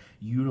are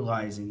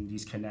utilizing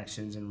these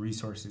connections and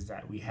resources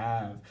that we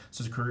have.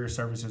 So the Career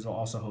Services will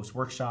also host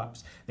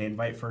workshops. They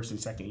invite first and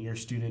second year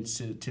students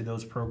to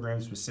those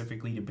programs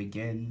specifically to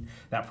begin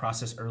that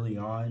process early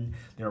on.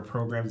 There are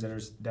programs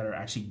that are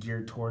actually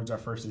geared towards our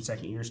first and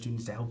second year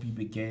students to help you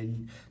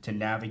begin to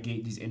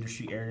navigate these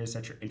industry areas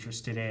that you're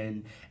interested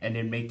in, and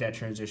then make that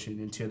transition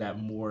into that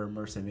more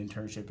immersive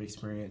internship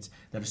experience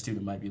that a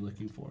student might be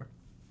looking for.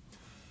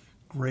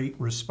 Great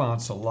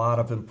response. A lot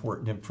of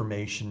important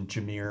information,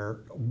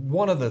 Jamiere.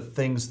 One of the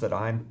things that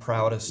I'm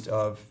proudest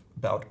of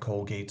about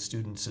Colgate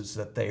students is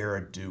that they are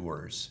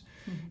doers.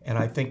 And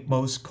I think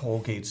most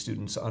Colgate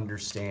students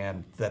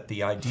understand that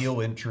the ideal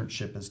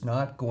internship is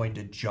not going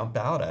to jump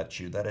out at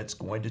you, that it's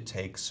going to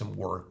take some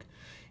work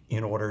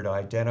in order to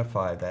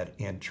identify that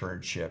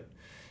internship.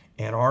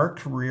 And our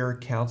Career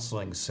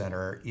Counseling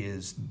Center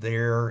is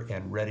there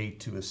and ready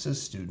to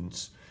assist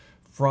students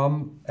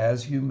from,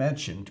 as you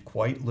mentioned,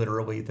 quite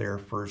literally their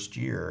first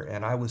year.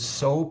 And I was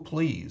so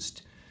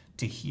pleased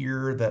to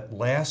hear that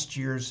last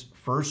year's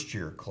first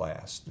year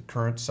class, the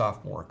current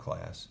sophomore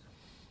class,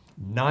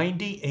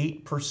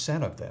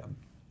 98% of them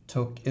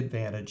took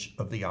advantage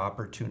of the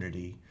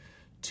opportunity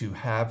to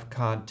have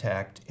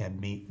contact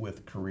and meet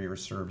with Career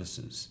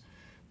Services.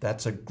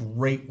 That's a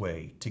great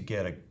way to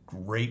get a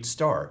great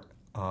start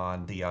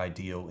on the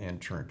ideal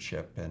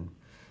internship. And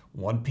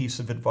one piece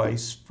of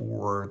advice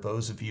for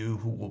those of you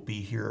who will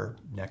be here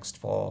next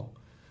fall,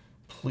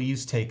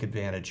 please take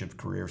advantage of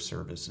Career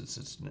Services.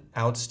 It's an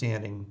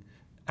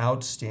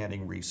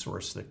outstanding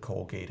resource that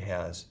Colgate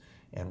has.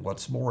 And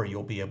what's more,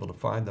 you'll be able to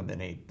find them in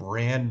a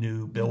brand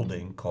new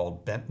building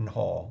called Benton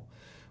Hall,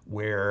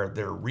 where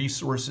their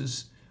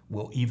resources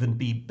will even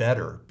be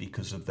better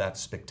because of that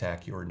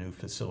spectacular new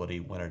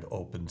facility when it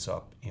opens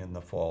up in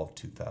the fall of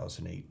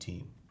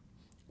 2018.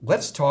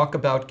 Let's talk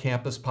about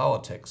campus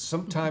politics.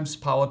 Sometimes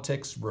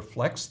politics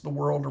reflects the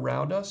world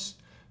around us.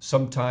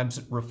 Sometimes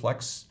it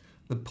reflects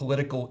the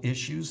political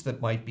issues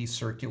that might be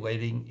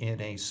circulating in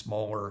a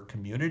smaller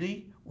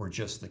community or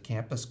just the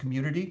campus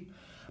community.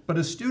 But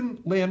a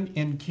student, Lynn,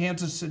 in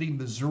Kansas City,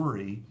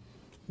 Missouri,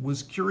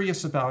 was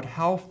curious about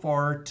how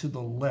far to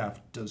the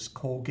left does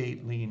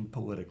Colgate lean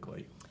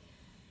politically?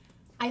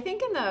 I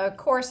think in the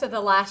course of the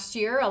last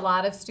year, a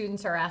lot of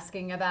students are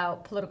asking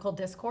about political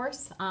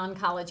discourse on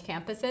college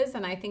campuses,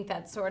 and I think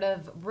that's sort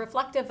of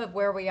reflective of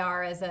where we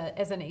are as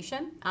a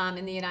nation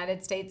in the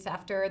United States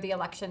after the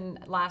election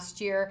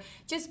last year.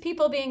 Just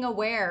people being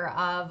aware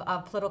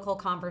of political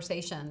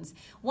conversations.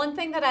 One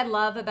thing that I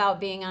love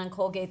about being on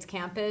Colgate's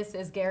campus,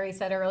 as Gary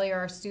said earlier,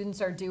 our students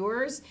are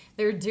doers.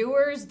 They're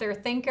doers, they're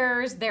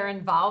thinkers, they're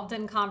involved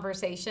in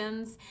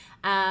conversations.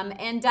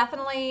 And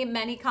definitely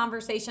many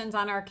conversations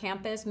on our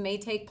campus may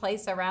take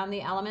place around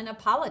the element of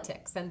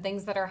politics and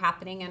things that are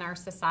happening in our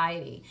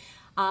society.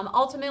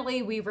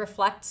 Ultimately, we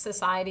reflect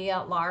society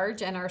at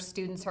large, and our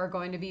students are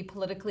going to be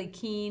politically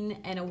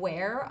keen and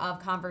aware of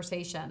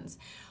conversations.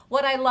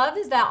 What I love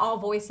is that all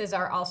voices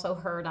are also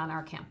heard on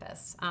our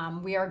campus.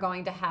 We are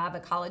going to have a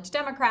college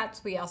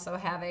Democrats, we also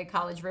have a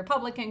college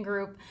Republican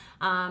group,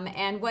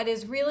 and what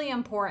is really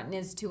important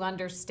is to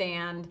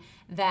understand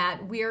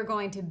that we are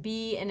going to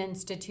be an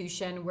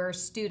institution where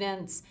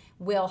students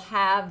will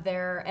have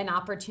an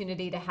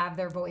opportunity to have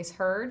their voice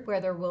heard,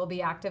 where there will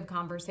be active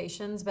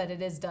conversations, but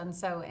it is done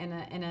so in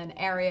an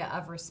area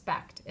of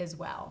respect as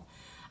well.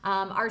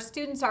 Our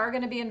students are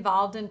going to be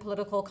involved in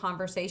political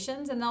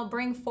conversations, and they'll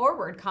bring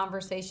forward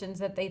conversations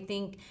that they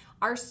think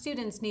our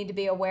students need to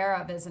be aware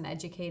of as an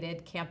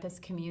educated campus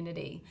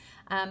community.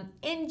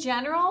 In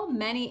general,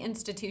 many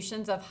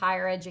institutions of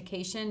higher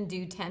education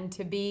do tend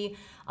to be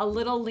a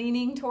little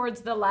leaning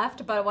towards the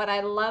left, but what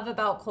I love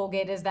about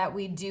Colgate is that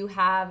we do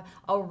have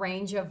a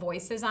range of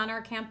voices on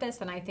our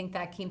campus, and I think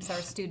that keeps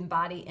our student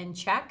body in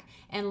check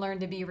and learn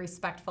to be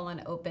respectful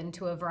and open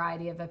to a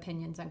variety of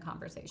opinions and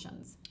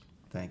conversations.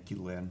 Thank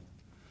you, Lynn.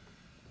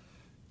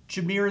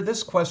 Jamiere,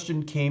 this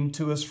question came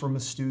to us from a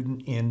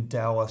student in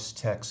Dallas,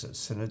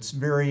 Texas, and it's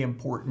very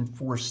important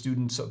for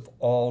students of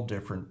all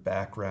different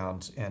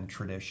backgrounds and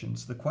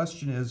traditions. The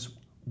question is,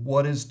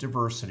 what is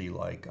diversity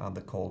like on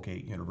the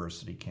Colgate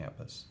University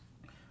campus?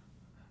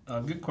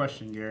 Good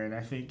question, Gary. And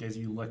I think as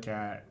you look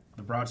at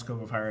the broad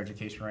scope of higher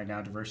education right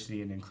now,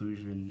 diversity and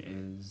inclusion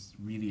is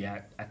really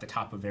at the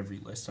top of every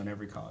list on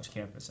every college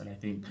campus. And I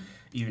think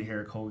even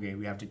here at Colgate,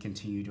 we have to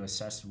continue to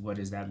assess what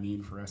does that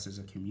mean for us as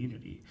a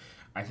community.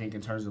 I think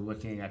in terms of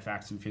looking at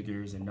facts and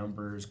figures and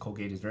numbers,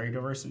 Colgate is very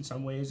diverse in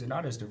some ways and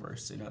not as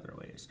diverse in other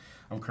ways.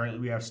 Currently,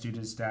 we have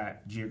students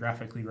that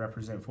geographically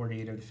represent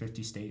 48 of the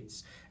 50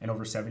 states and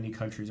over 70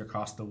 countries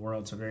across the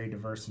world, so very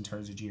diverse in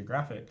terms of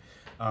geographics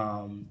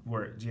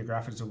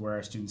of where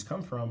our students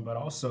come from, but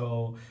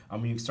also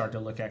we start to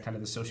look at kind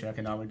of the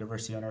socioeconomic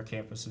diversity on our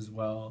campus as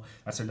well.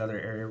 That's another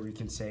area where we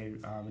can say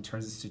in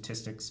terms of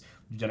statistics,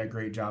 we've done a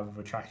great job of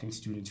attracting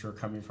students who are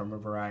coming from a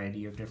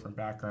variety of different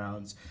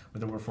backgrounds,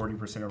 with over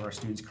 40% of our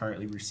students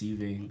currently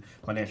receiving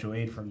financial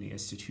aid from the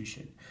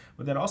institution.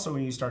 But then also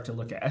when you start to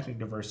look at ethnic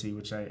diversity,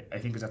 which I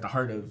think is at the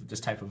heart of this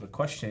type of a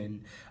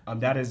question,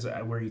 that is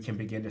where you can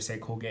begin to say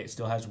Colgate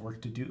still has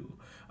work to do.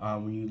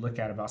 When you look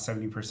at about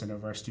 70%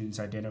 of our students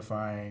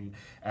identifying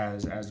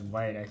as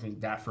white, I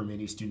think that for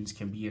many students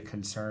can be a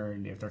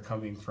concern if they're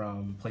coming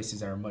from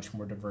places that are much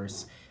more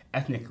diverse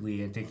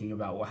ethnically, and thinking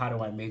about, well, how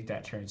do I make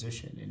that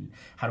transition, and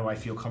how do I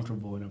feel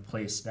comfortable in a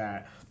place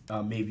that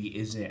maybe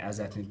isn't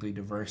as ethnically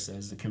diverse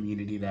as the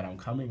community that I'm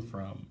coming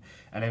from.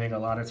 And I think a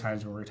lot of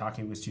times when we're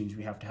talking with students,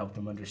 we have to help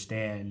them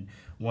understand,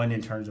 one,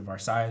 in terms of our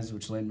size,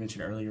 which Lynn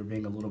mentioned earlier,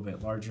 being a little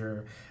bit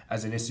larger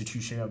as an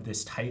institution of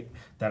this type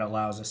that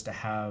allows us to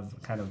have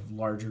kind of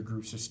larger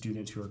groups of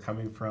students who are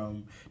coming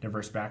from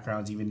diverse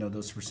backgrounds, even though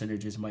those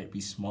percentages might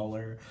be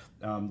smaller.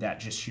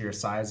 That just sheer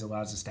size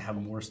allows us to have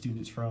more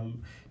students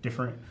from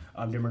different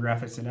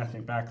demographics and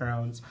ethnic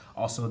backgrounds.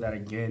 Also, that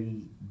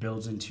again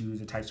builds into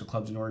the types of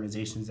clubs and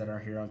organizations that are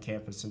here on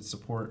campus and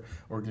support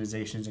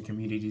organizations and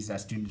communities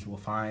that students will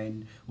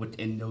find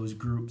within those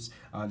groups.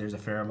 There's a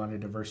fair amount of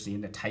diversity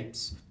in the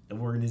types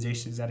of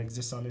organizations that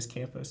exist on this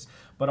campus,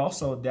 but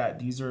also that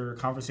these are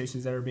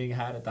conversations that are being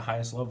had at the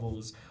highest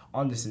levels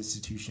on this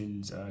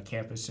institution's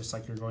campus, just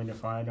like you're going to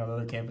find on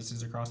other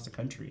campuses across the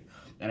country.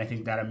 And I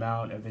think that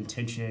amount of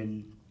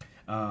intention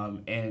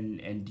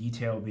and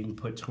detail being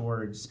put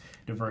towards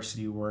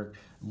diversity work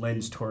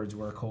lends towards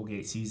where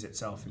Colgate sees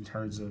itself in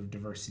terms of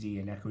diversity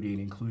and equity and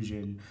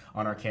inclusion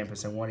on our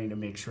campus, and wanting to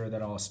make sure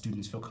that all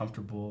students feel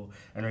comfortable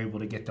and are able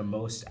to get the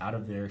most out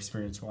of their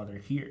experience while they're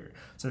here.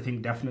 So I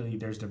think definitely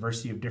there's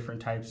diversity of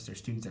different types. There's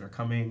students that are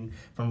coming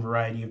from a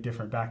variety of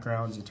different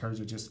backgrounds in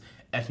terms of just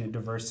ethnic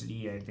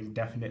diversity. I think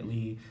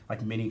definitely,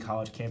 like many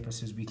college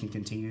campuses, we can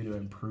continue to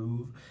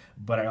improve,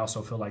 but I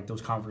also feel like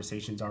those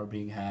conversations are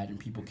being had and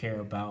people care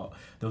about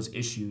those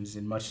issues.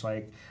 And much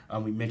like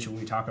we mentioned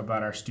when we talk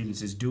about our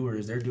students as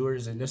doers, they're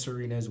doers in this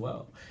arena as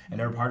well. And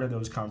they're part of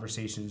those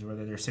conversations,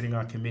 whether they're sitting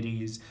on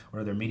committees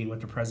or they're meeting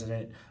with the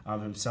president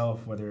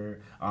himself,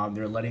 whether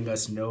they're letting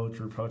us know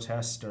through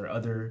protest or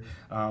other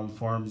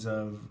forms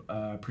of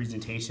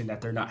presentation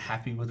that they're not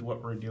happy with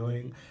what we're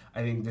doing.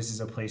 I think this is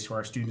a place where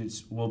our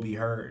students will be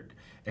heard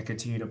and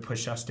continue to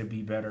push us to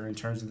be better in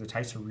terms of the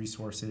types of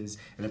resources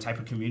and the type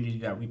of community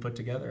that we put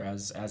together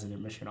as an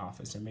admission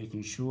office, and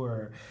making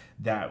sure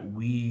that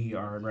we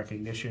are in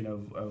recognition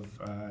of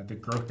the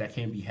growth that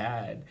can be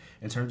had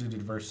in terms of the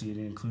diversity and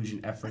inclusion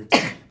efforts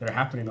that are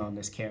happening on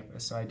this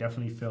campus. So I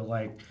definitely feel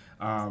like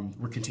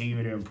we're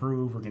continuing to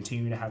improve, we're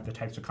continuing to have the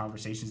types of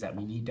conversations that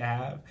we need to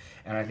have,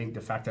 and I think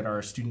the fact that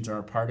our students are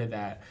a part of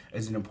that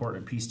is an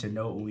important piece to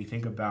note when we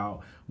think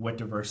about what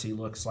diversity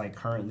looks like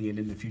currently and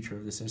in the future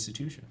of this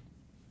institution.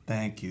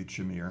 Thank you,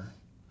 Jamiere.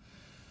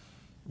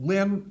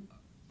 Lynn,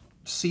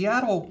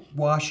 Seattle,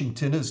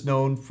 Washington is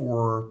known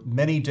for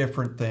many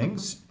different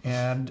things,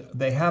 and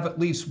they have at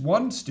least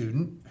one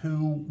student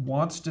who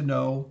wants to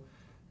know,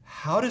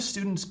 how do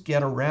students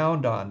get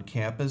around on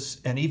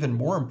campus, and even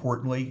more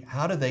importantly,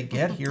 how do they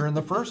get here in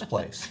the first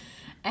place?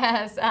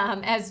 As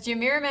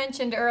Jamiere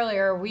mentioned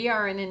earlier, we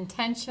are an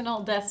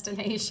intentional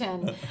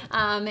destination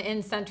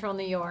in Central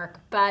New York.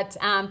 But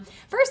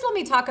first, let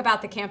me talk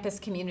about the campus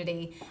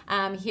community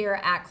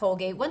here at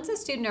Colgate. Once a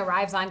student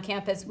arrives on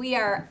campus, we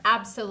are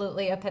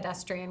absolutely a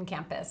pedestrian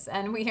campus,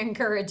 and we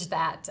encourage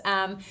that.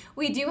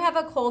 We do have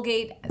a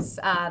Colgate,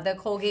 the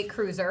Colgate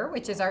Cruiser,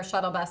 which is our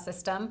shuttle bus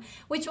system,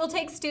 which will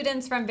take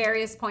students from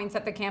various points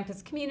of the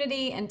campus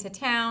community into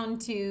town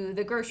to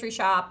the grocery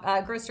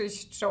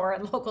store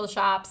and local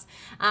shops.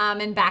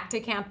 And back to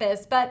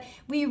campus. But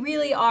we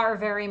really are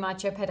very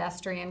much a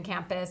pedestrian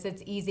campus.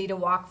 It's easy to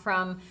walk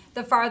from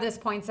the farthest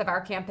points of our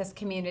campus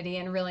community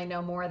in really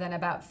no more than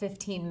about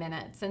 15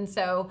 minutes. And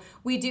so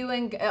we do,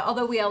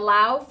 although we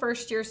allow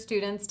first-year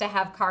students to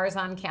have cars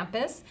on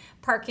campus,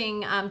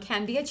 parking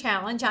can be a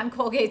challenge on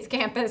Colgate's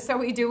campus. So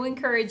we do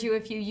encourage you,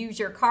 if you use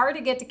your car to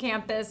get to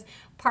campus,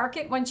 park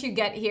it once you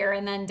get here,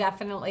 and then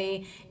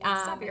definitely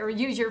or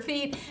use your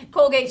feet,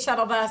 Colgate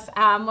shuttle bus,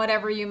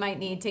 whatever you might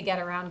need to get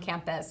around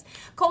campus.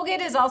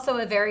 Colgate is also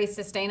a very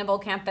sustainable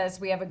campus.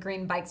 We have a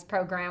green bikes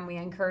program. We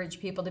encourage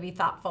people to be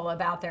thoughtful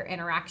about their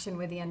interaction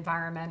with the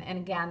environment. And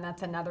again,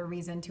 that's another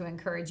reason to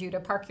encourage you to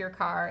park your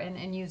car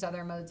and use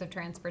other modes of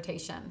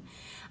transportation.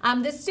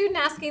 The student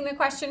asking the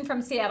question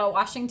from Seattle,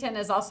 Washington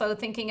is also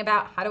thinking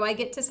about, how do I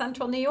get to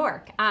Central New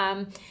York?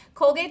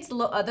 Colgate's,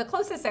 the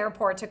closest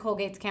airport to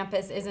Colgate's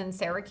campus is in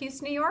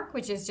Syracuse, New York,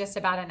 which is just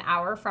about an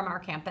hour from our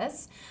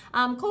campus.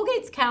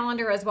 Colgate's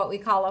calendar is what we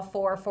call a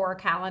 4-4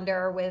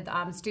 calendar, with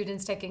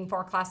students taking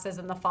 4 classes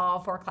in the fall,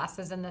 4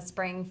 classes in the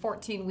spring,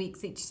 14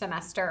 weeks each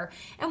semester.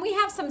 And we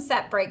have some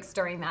set breaks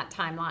during that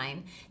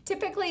timeline.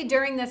 Typically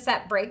during the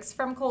set breaks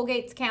from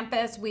Colgate's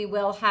campus, we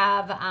will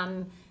have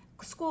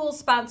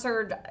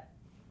school-sponsored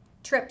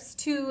trips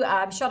to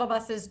shuttle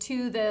buses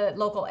to the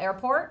local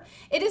airport.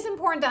 It is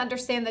important to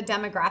understand the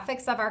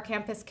demographics of our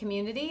campus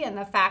community and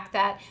the fact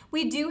that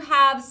we do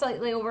have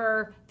slightly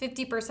over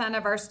 50%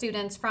 of our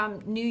students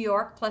from New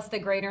York plus the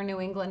greater New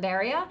England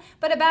area,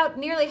 but about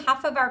nearly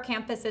half of our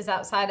campus is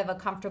outside of a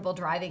comfortable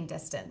driving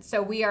distance.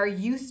 So we are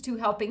used to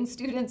helping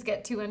students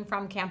get to and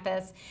from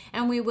campus,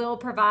 and we will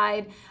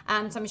provide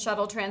some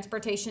shuttle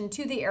transportation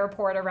to the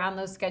airport around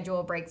those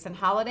scheduled breaks and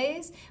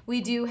holidays.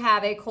 We do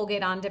have a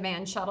Colgate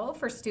on-demand shuttle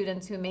for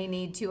students who may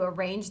need to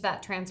arrange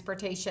that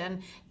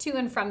transportation to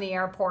and from the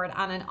airport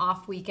on an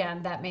off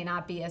weekend that may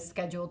not be a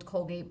scheduled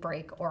Colgate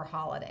break or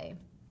holiday.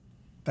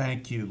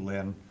 Thank you,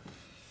 Lynn.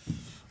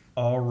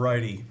 All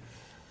righty.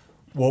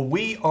 Well,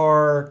 we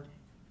are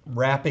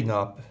wrapping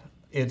up.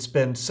 It's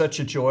been such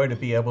a joy to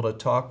be able to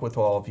talk with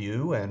all of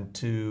you and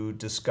to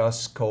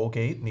discuss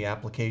Colgate and the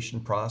application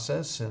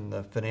process in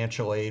the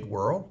financial aid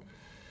world.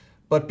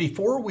 But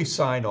before we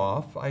sign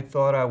off, I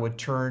thought I would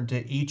turn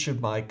to each of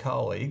my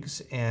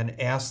colleagues and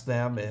ask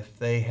them if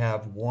they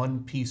have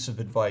one piece of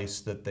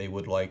advice that they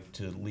would like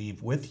to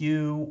leave with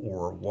you,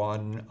 or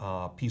one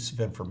piece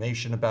of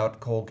information about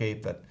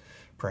Colgate that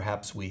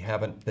perhaps we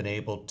haven't been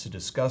able to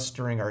discuss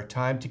during our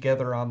time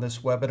together on this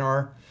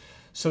webinar.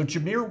 So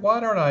Jamiere, why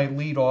don't I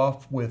lead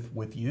off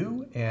with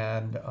you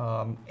and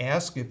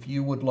ask if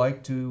you would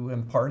like to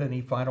impart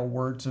any final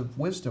words of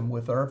wisdom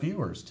with our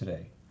viewers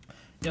today.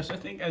 Yes, I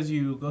think as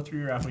you go through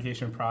your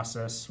application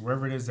process,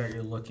 wherever it is that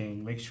you're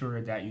looking, make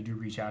sure that you do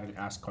reach out and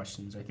ask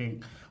questions. I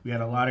think we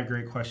had a lot of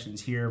great questions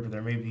here, but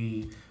there may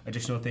be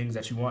additional things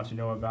that you want to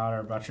know about or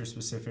about your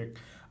specific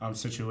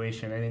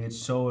situation. I think it's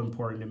so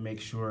important to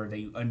make sure that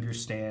you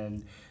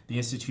understand the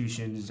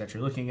institutions that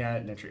you're looking at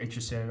and that you're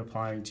interested in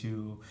applying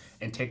to,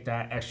 and take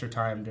that extra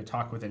time to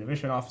talk with an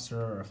admission officer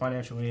or a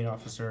financial aid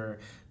officer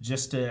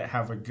just to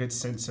have a good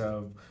sense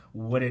of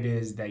what it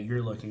is that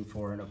you're looking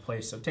for in a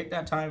place. So take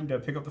that time to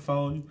pick up the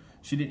phone,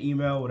 shoot an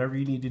email, whatever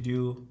you need to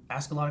do,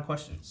 ask a lot of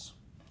questions.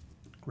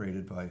 Great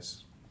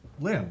advice.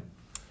 Lynn.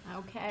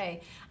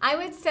 Okay, I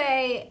would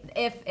say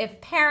if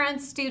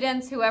parents,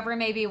 students, whoever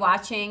may be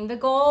watching, the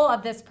goal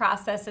of this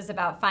process is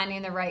about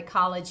finding the right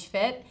college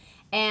fit,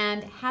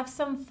 and have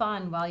some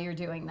fun while you're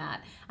doing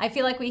that. I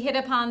feel like we hit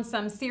upon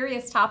some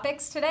serious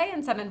topics today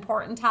and some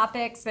important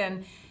topics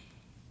and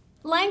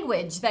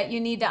language that you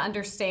need to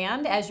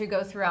understand as you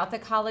go throughout the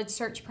college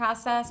search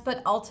process,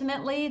 but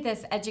ultimately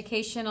this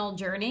educational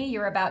journey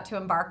you're about to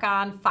embark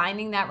on,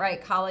 finding that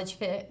right college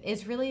fit,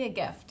 is really a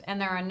gift. And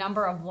there are a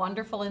number of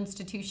wonderful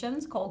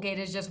institutions. Colgate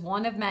is just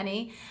one of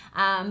many,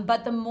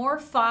 but the more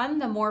fun,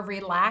 the more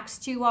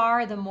relaxed you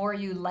are, the more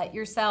you let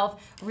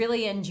yourself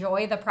really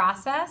enjoy the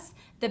process,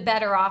 the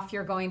better off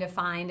you're going to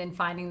find in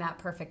finding that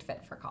perfect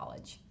fit for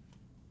college.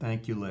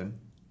 Thank you, Lynn.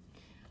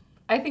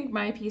 I think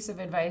my piece of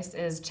advice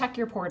is check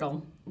your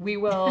portal. We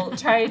will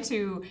try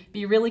to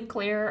be really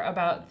clear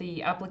about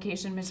the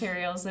application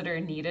materials that are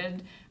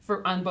needed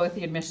on both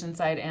the admission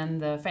side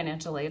and the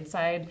financial aid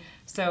side.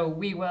 So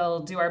we will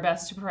do our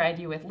best to provide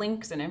you with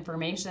links and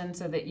information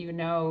so that you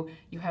know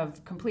you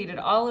have completed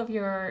all of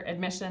your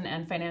admission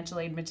and financial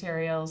aid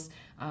materials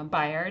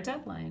by our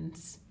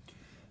deadlines.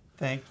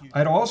 Thank you.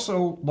 I'd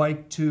also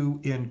like to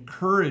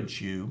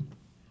encourage you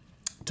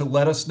to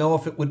let us know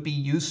if it would be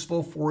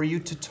useful for you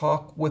to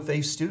talk with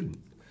a student.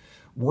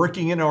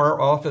 Working in our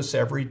office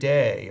every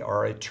day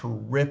are a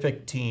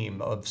terrific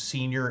team of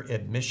senior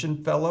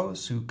admission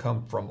fellows who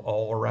come from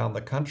all around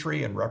the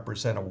country and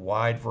represent a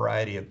wide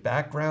variety of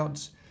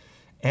backgrounds.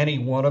 Any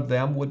one of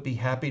them would be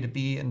happy to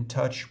be in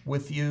touch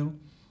with you.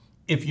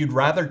 If you'd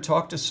rather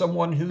talk to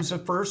someone who's a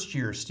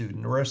first-year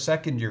student or a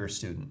second-year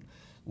student,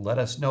 let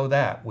us know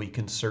that. We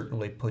can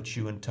certainly put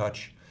you in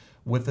touch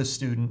with a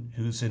student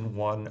who's in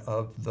one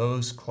of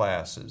those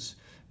classes.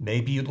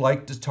 Maybe you'd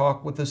like to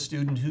talk with a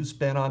student who's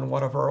been on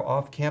one of our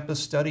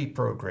off-campus study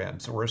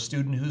programs, or a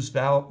student who's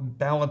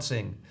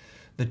balancing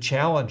the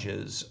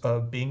challenges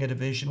of being a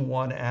Division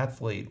I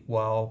athlete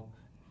while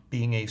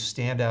being a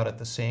standout at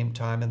the same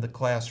time in the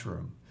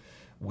classroom.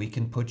 We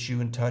can put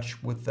you in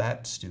touch with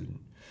that student.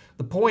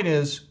 The point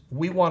is,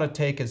 we want to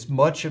take as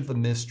much of the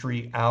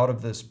mystery out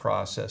of this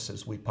process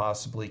as we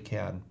possibly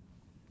can.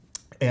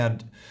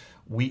 And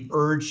we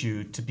urge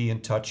you to be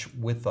in touch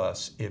with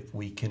us if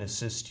we can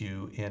assist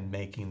you in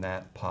making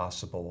that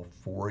possible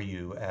for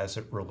you as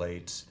it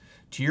relates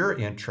to your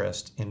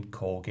interest in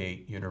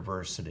Colgate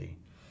University.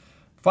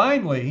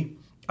 Finally,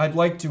 I'd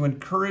like to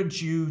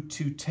encourage you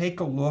to take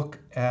a look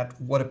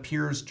at what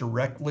appears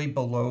directly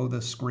below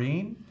the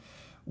screen.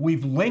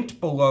 We've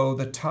linked below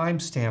the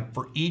timestamp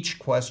for each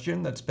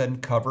question that's been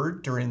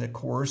covered during the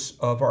course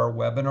of our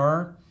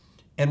webinar.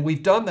 And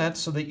we've done that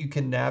so that you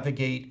can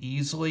navigate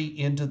easily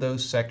into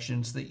those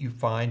sections that you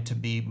find to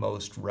be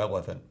most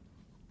relevant.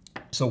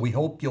 So we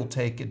hope you'll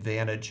take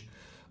advantage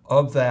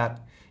of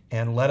that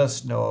and let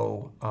us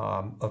know,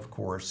 of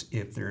course,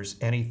 if there's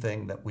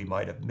anything that we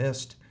might have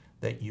missed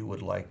that you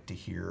would like to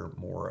hear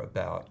more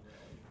about.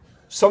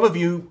 Some of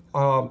you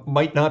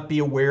might not be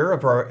aware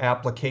of our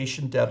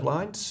application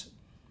deadlines.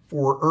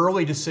 For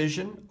early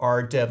decision,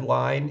 our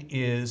deadline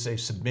is a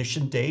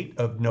submission date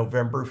of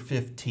November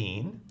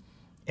 15,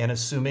 and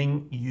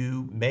assuming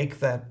you make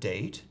that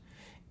date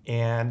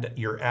and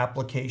your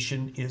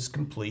application is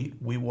complete,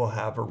 we will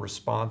have a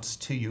response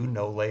to you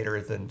no later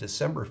than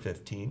December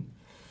 15.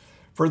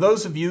 For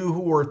those of you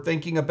who are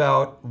thinking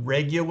about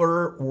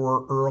regular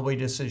or early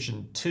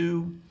decision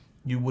 2,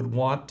 you would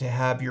want to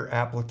have your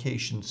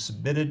application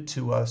submitted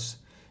to us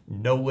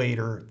no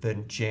later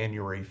than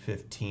January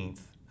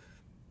 15th.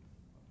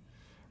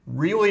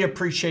 Really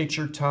appreciate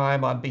your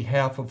time on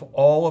behalf of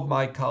all of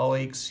my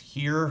colleagues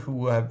here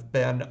who have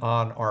been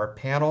on our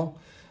panel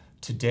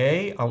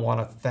today. I want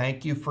to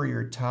thank you for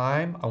your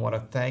time. I want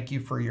to thank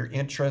you for your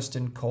interest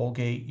in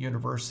Colgate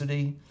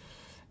University.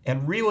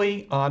 And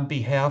really on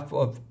behalf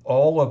of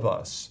all of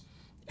us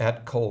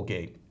at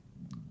Colgate,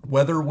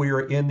 whether we're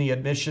in the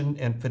admission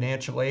and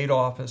financial aid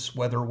office,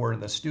 whether we're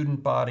in the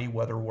student body,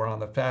 whether we're on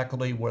the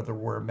faculty, whether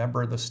we're a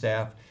member of the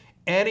staff,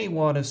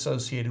 anyone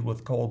associated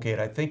with Colgate,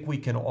 I think we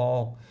can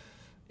all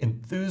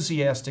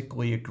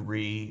enthusiastically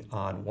agree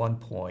on one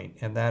point,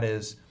 and that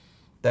is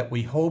that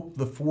we hope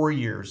the 4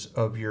 years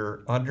of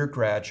your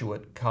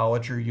undergraduate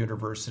college or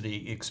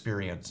university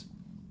experience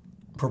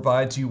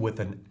provides you with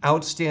an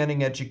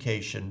outstanding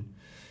education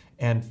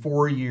and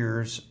 4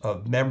 years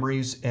of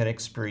memories and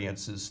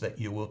experiences that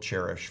you will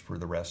cherish for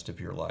the rest of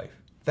your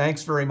life.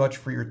 Thanks very much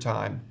for your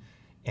time,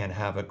 and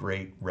have a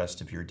great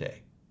rest of your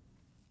day.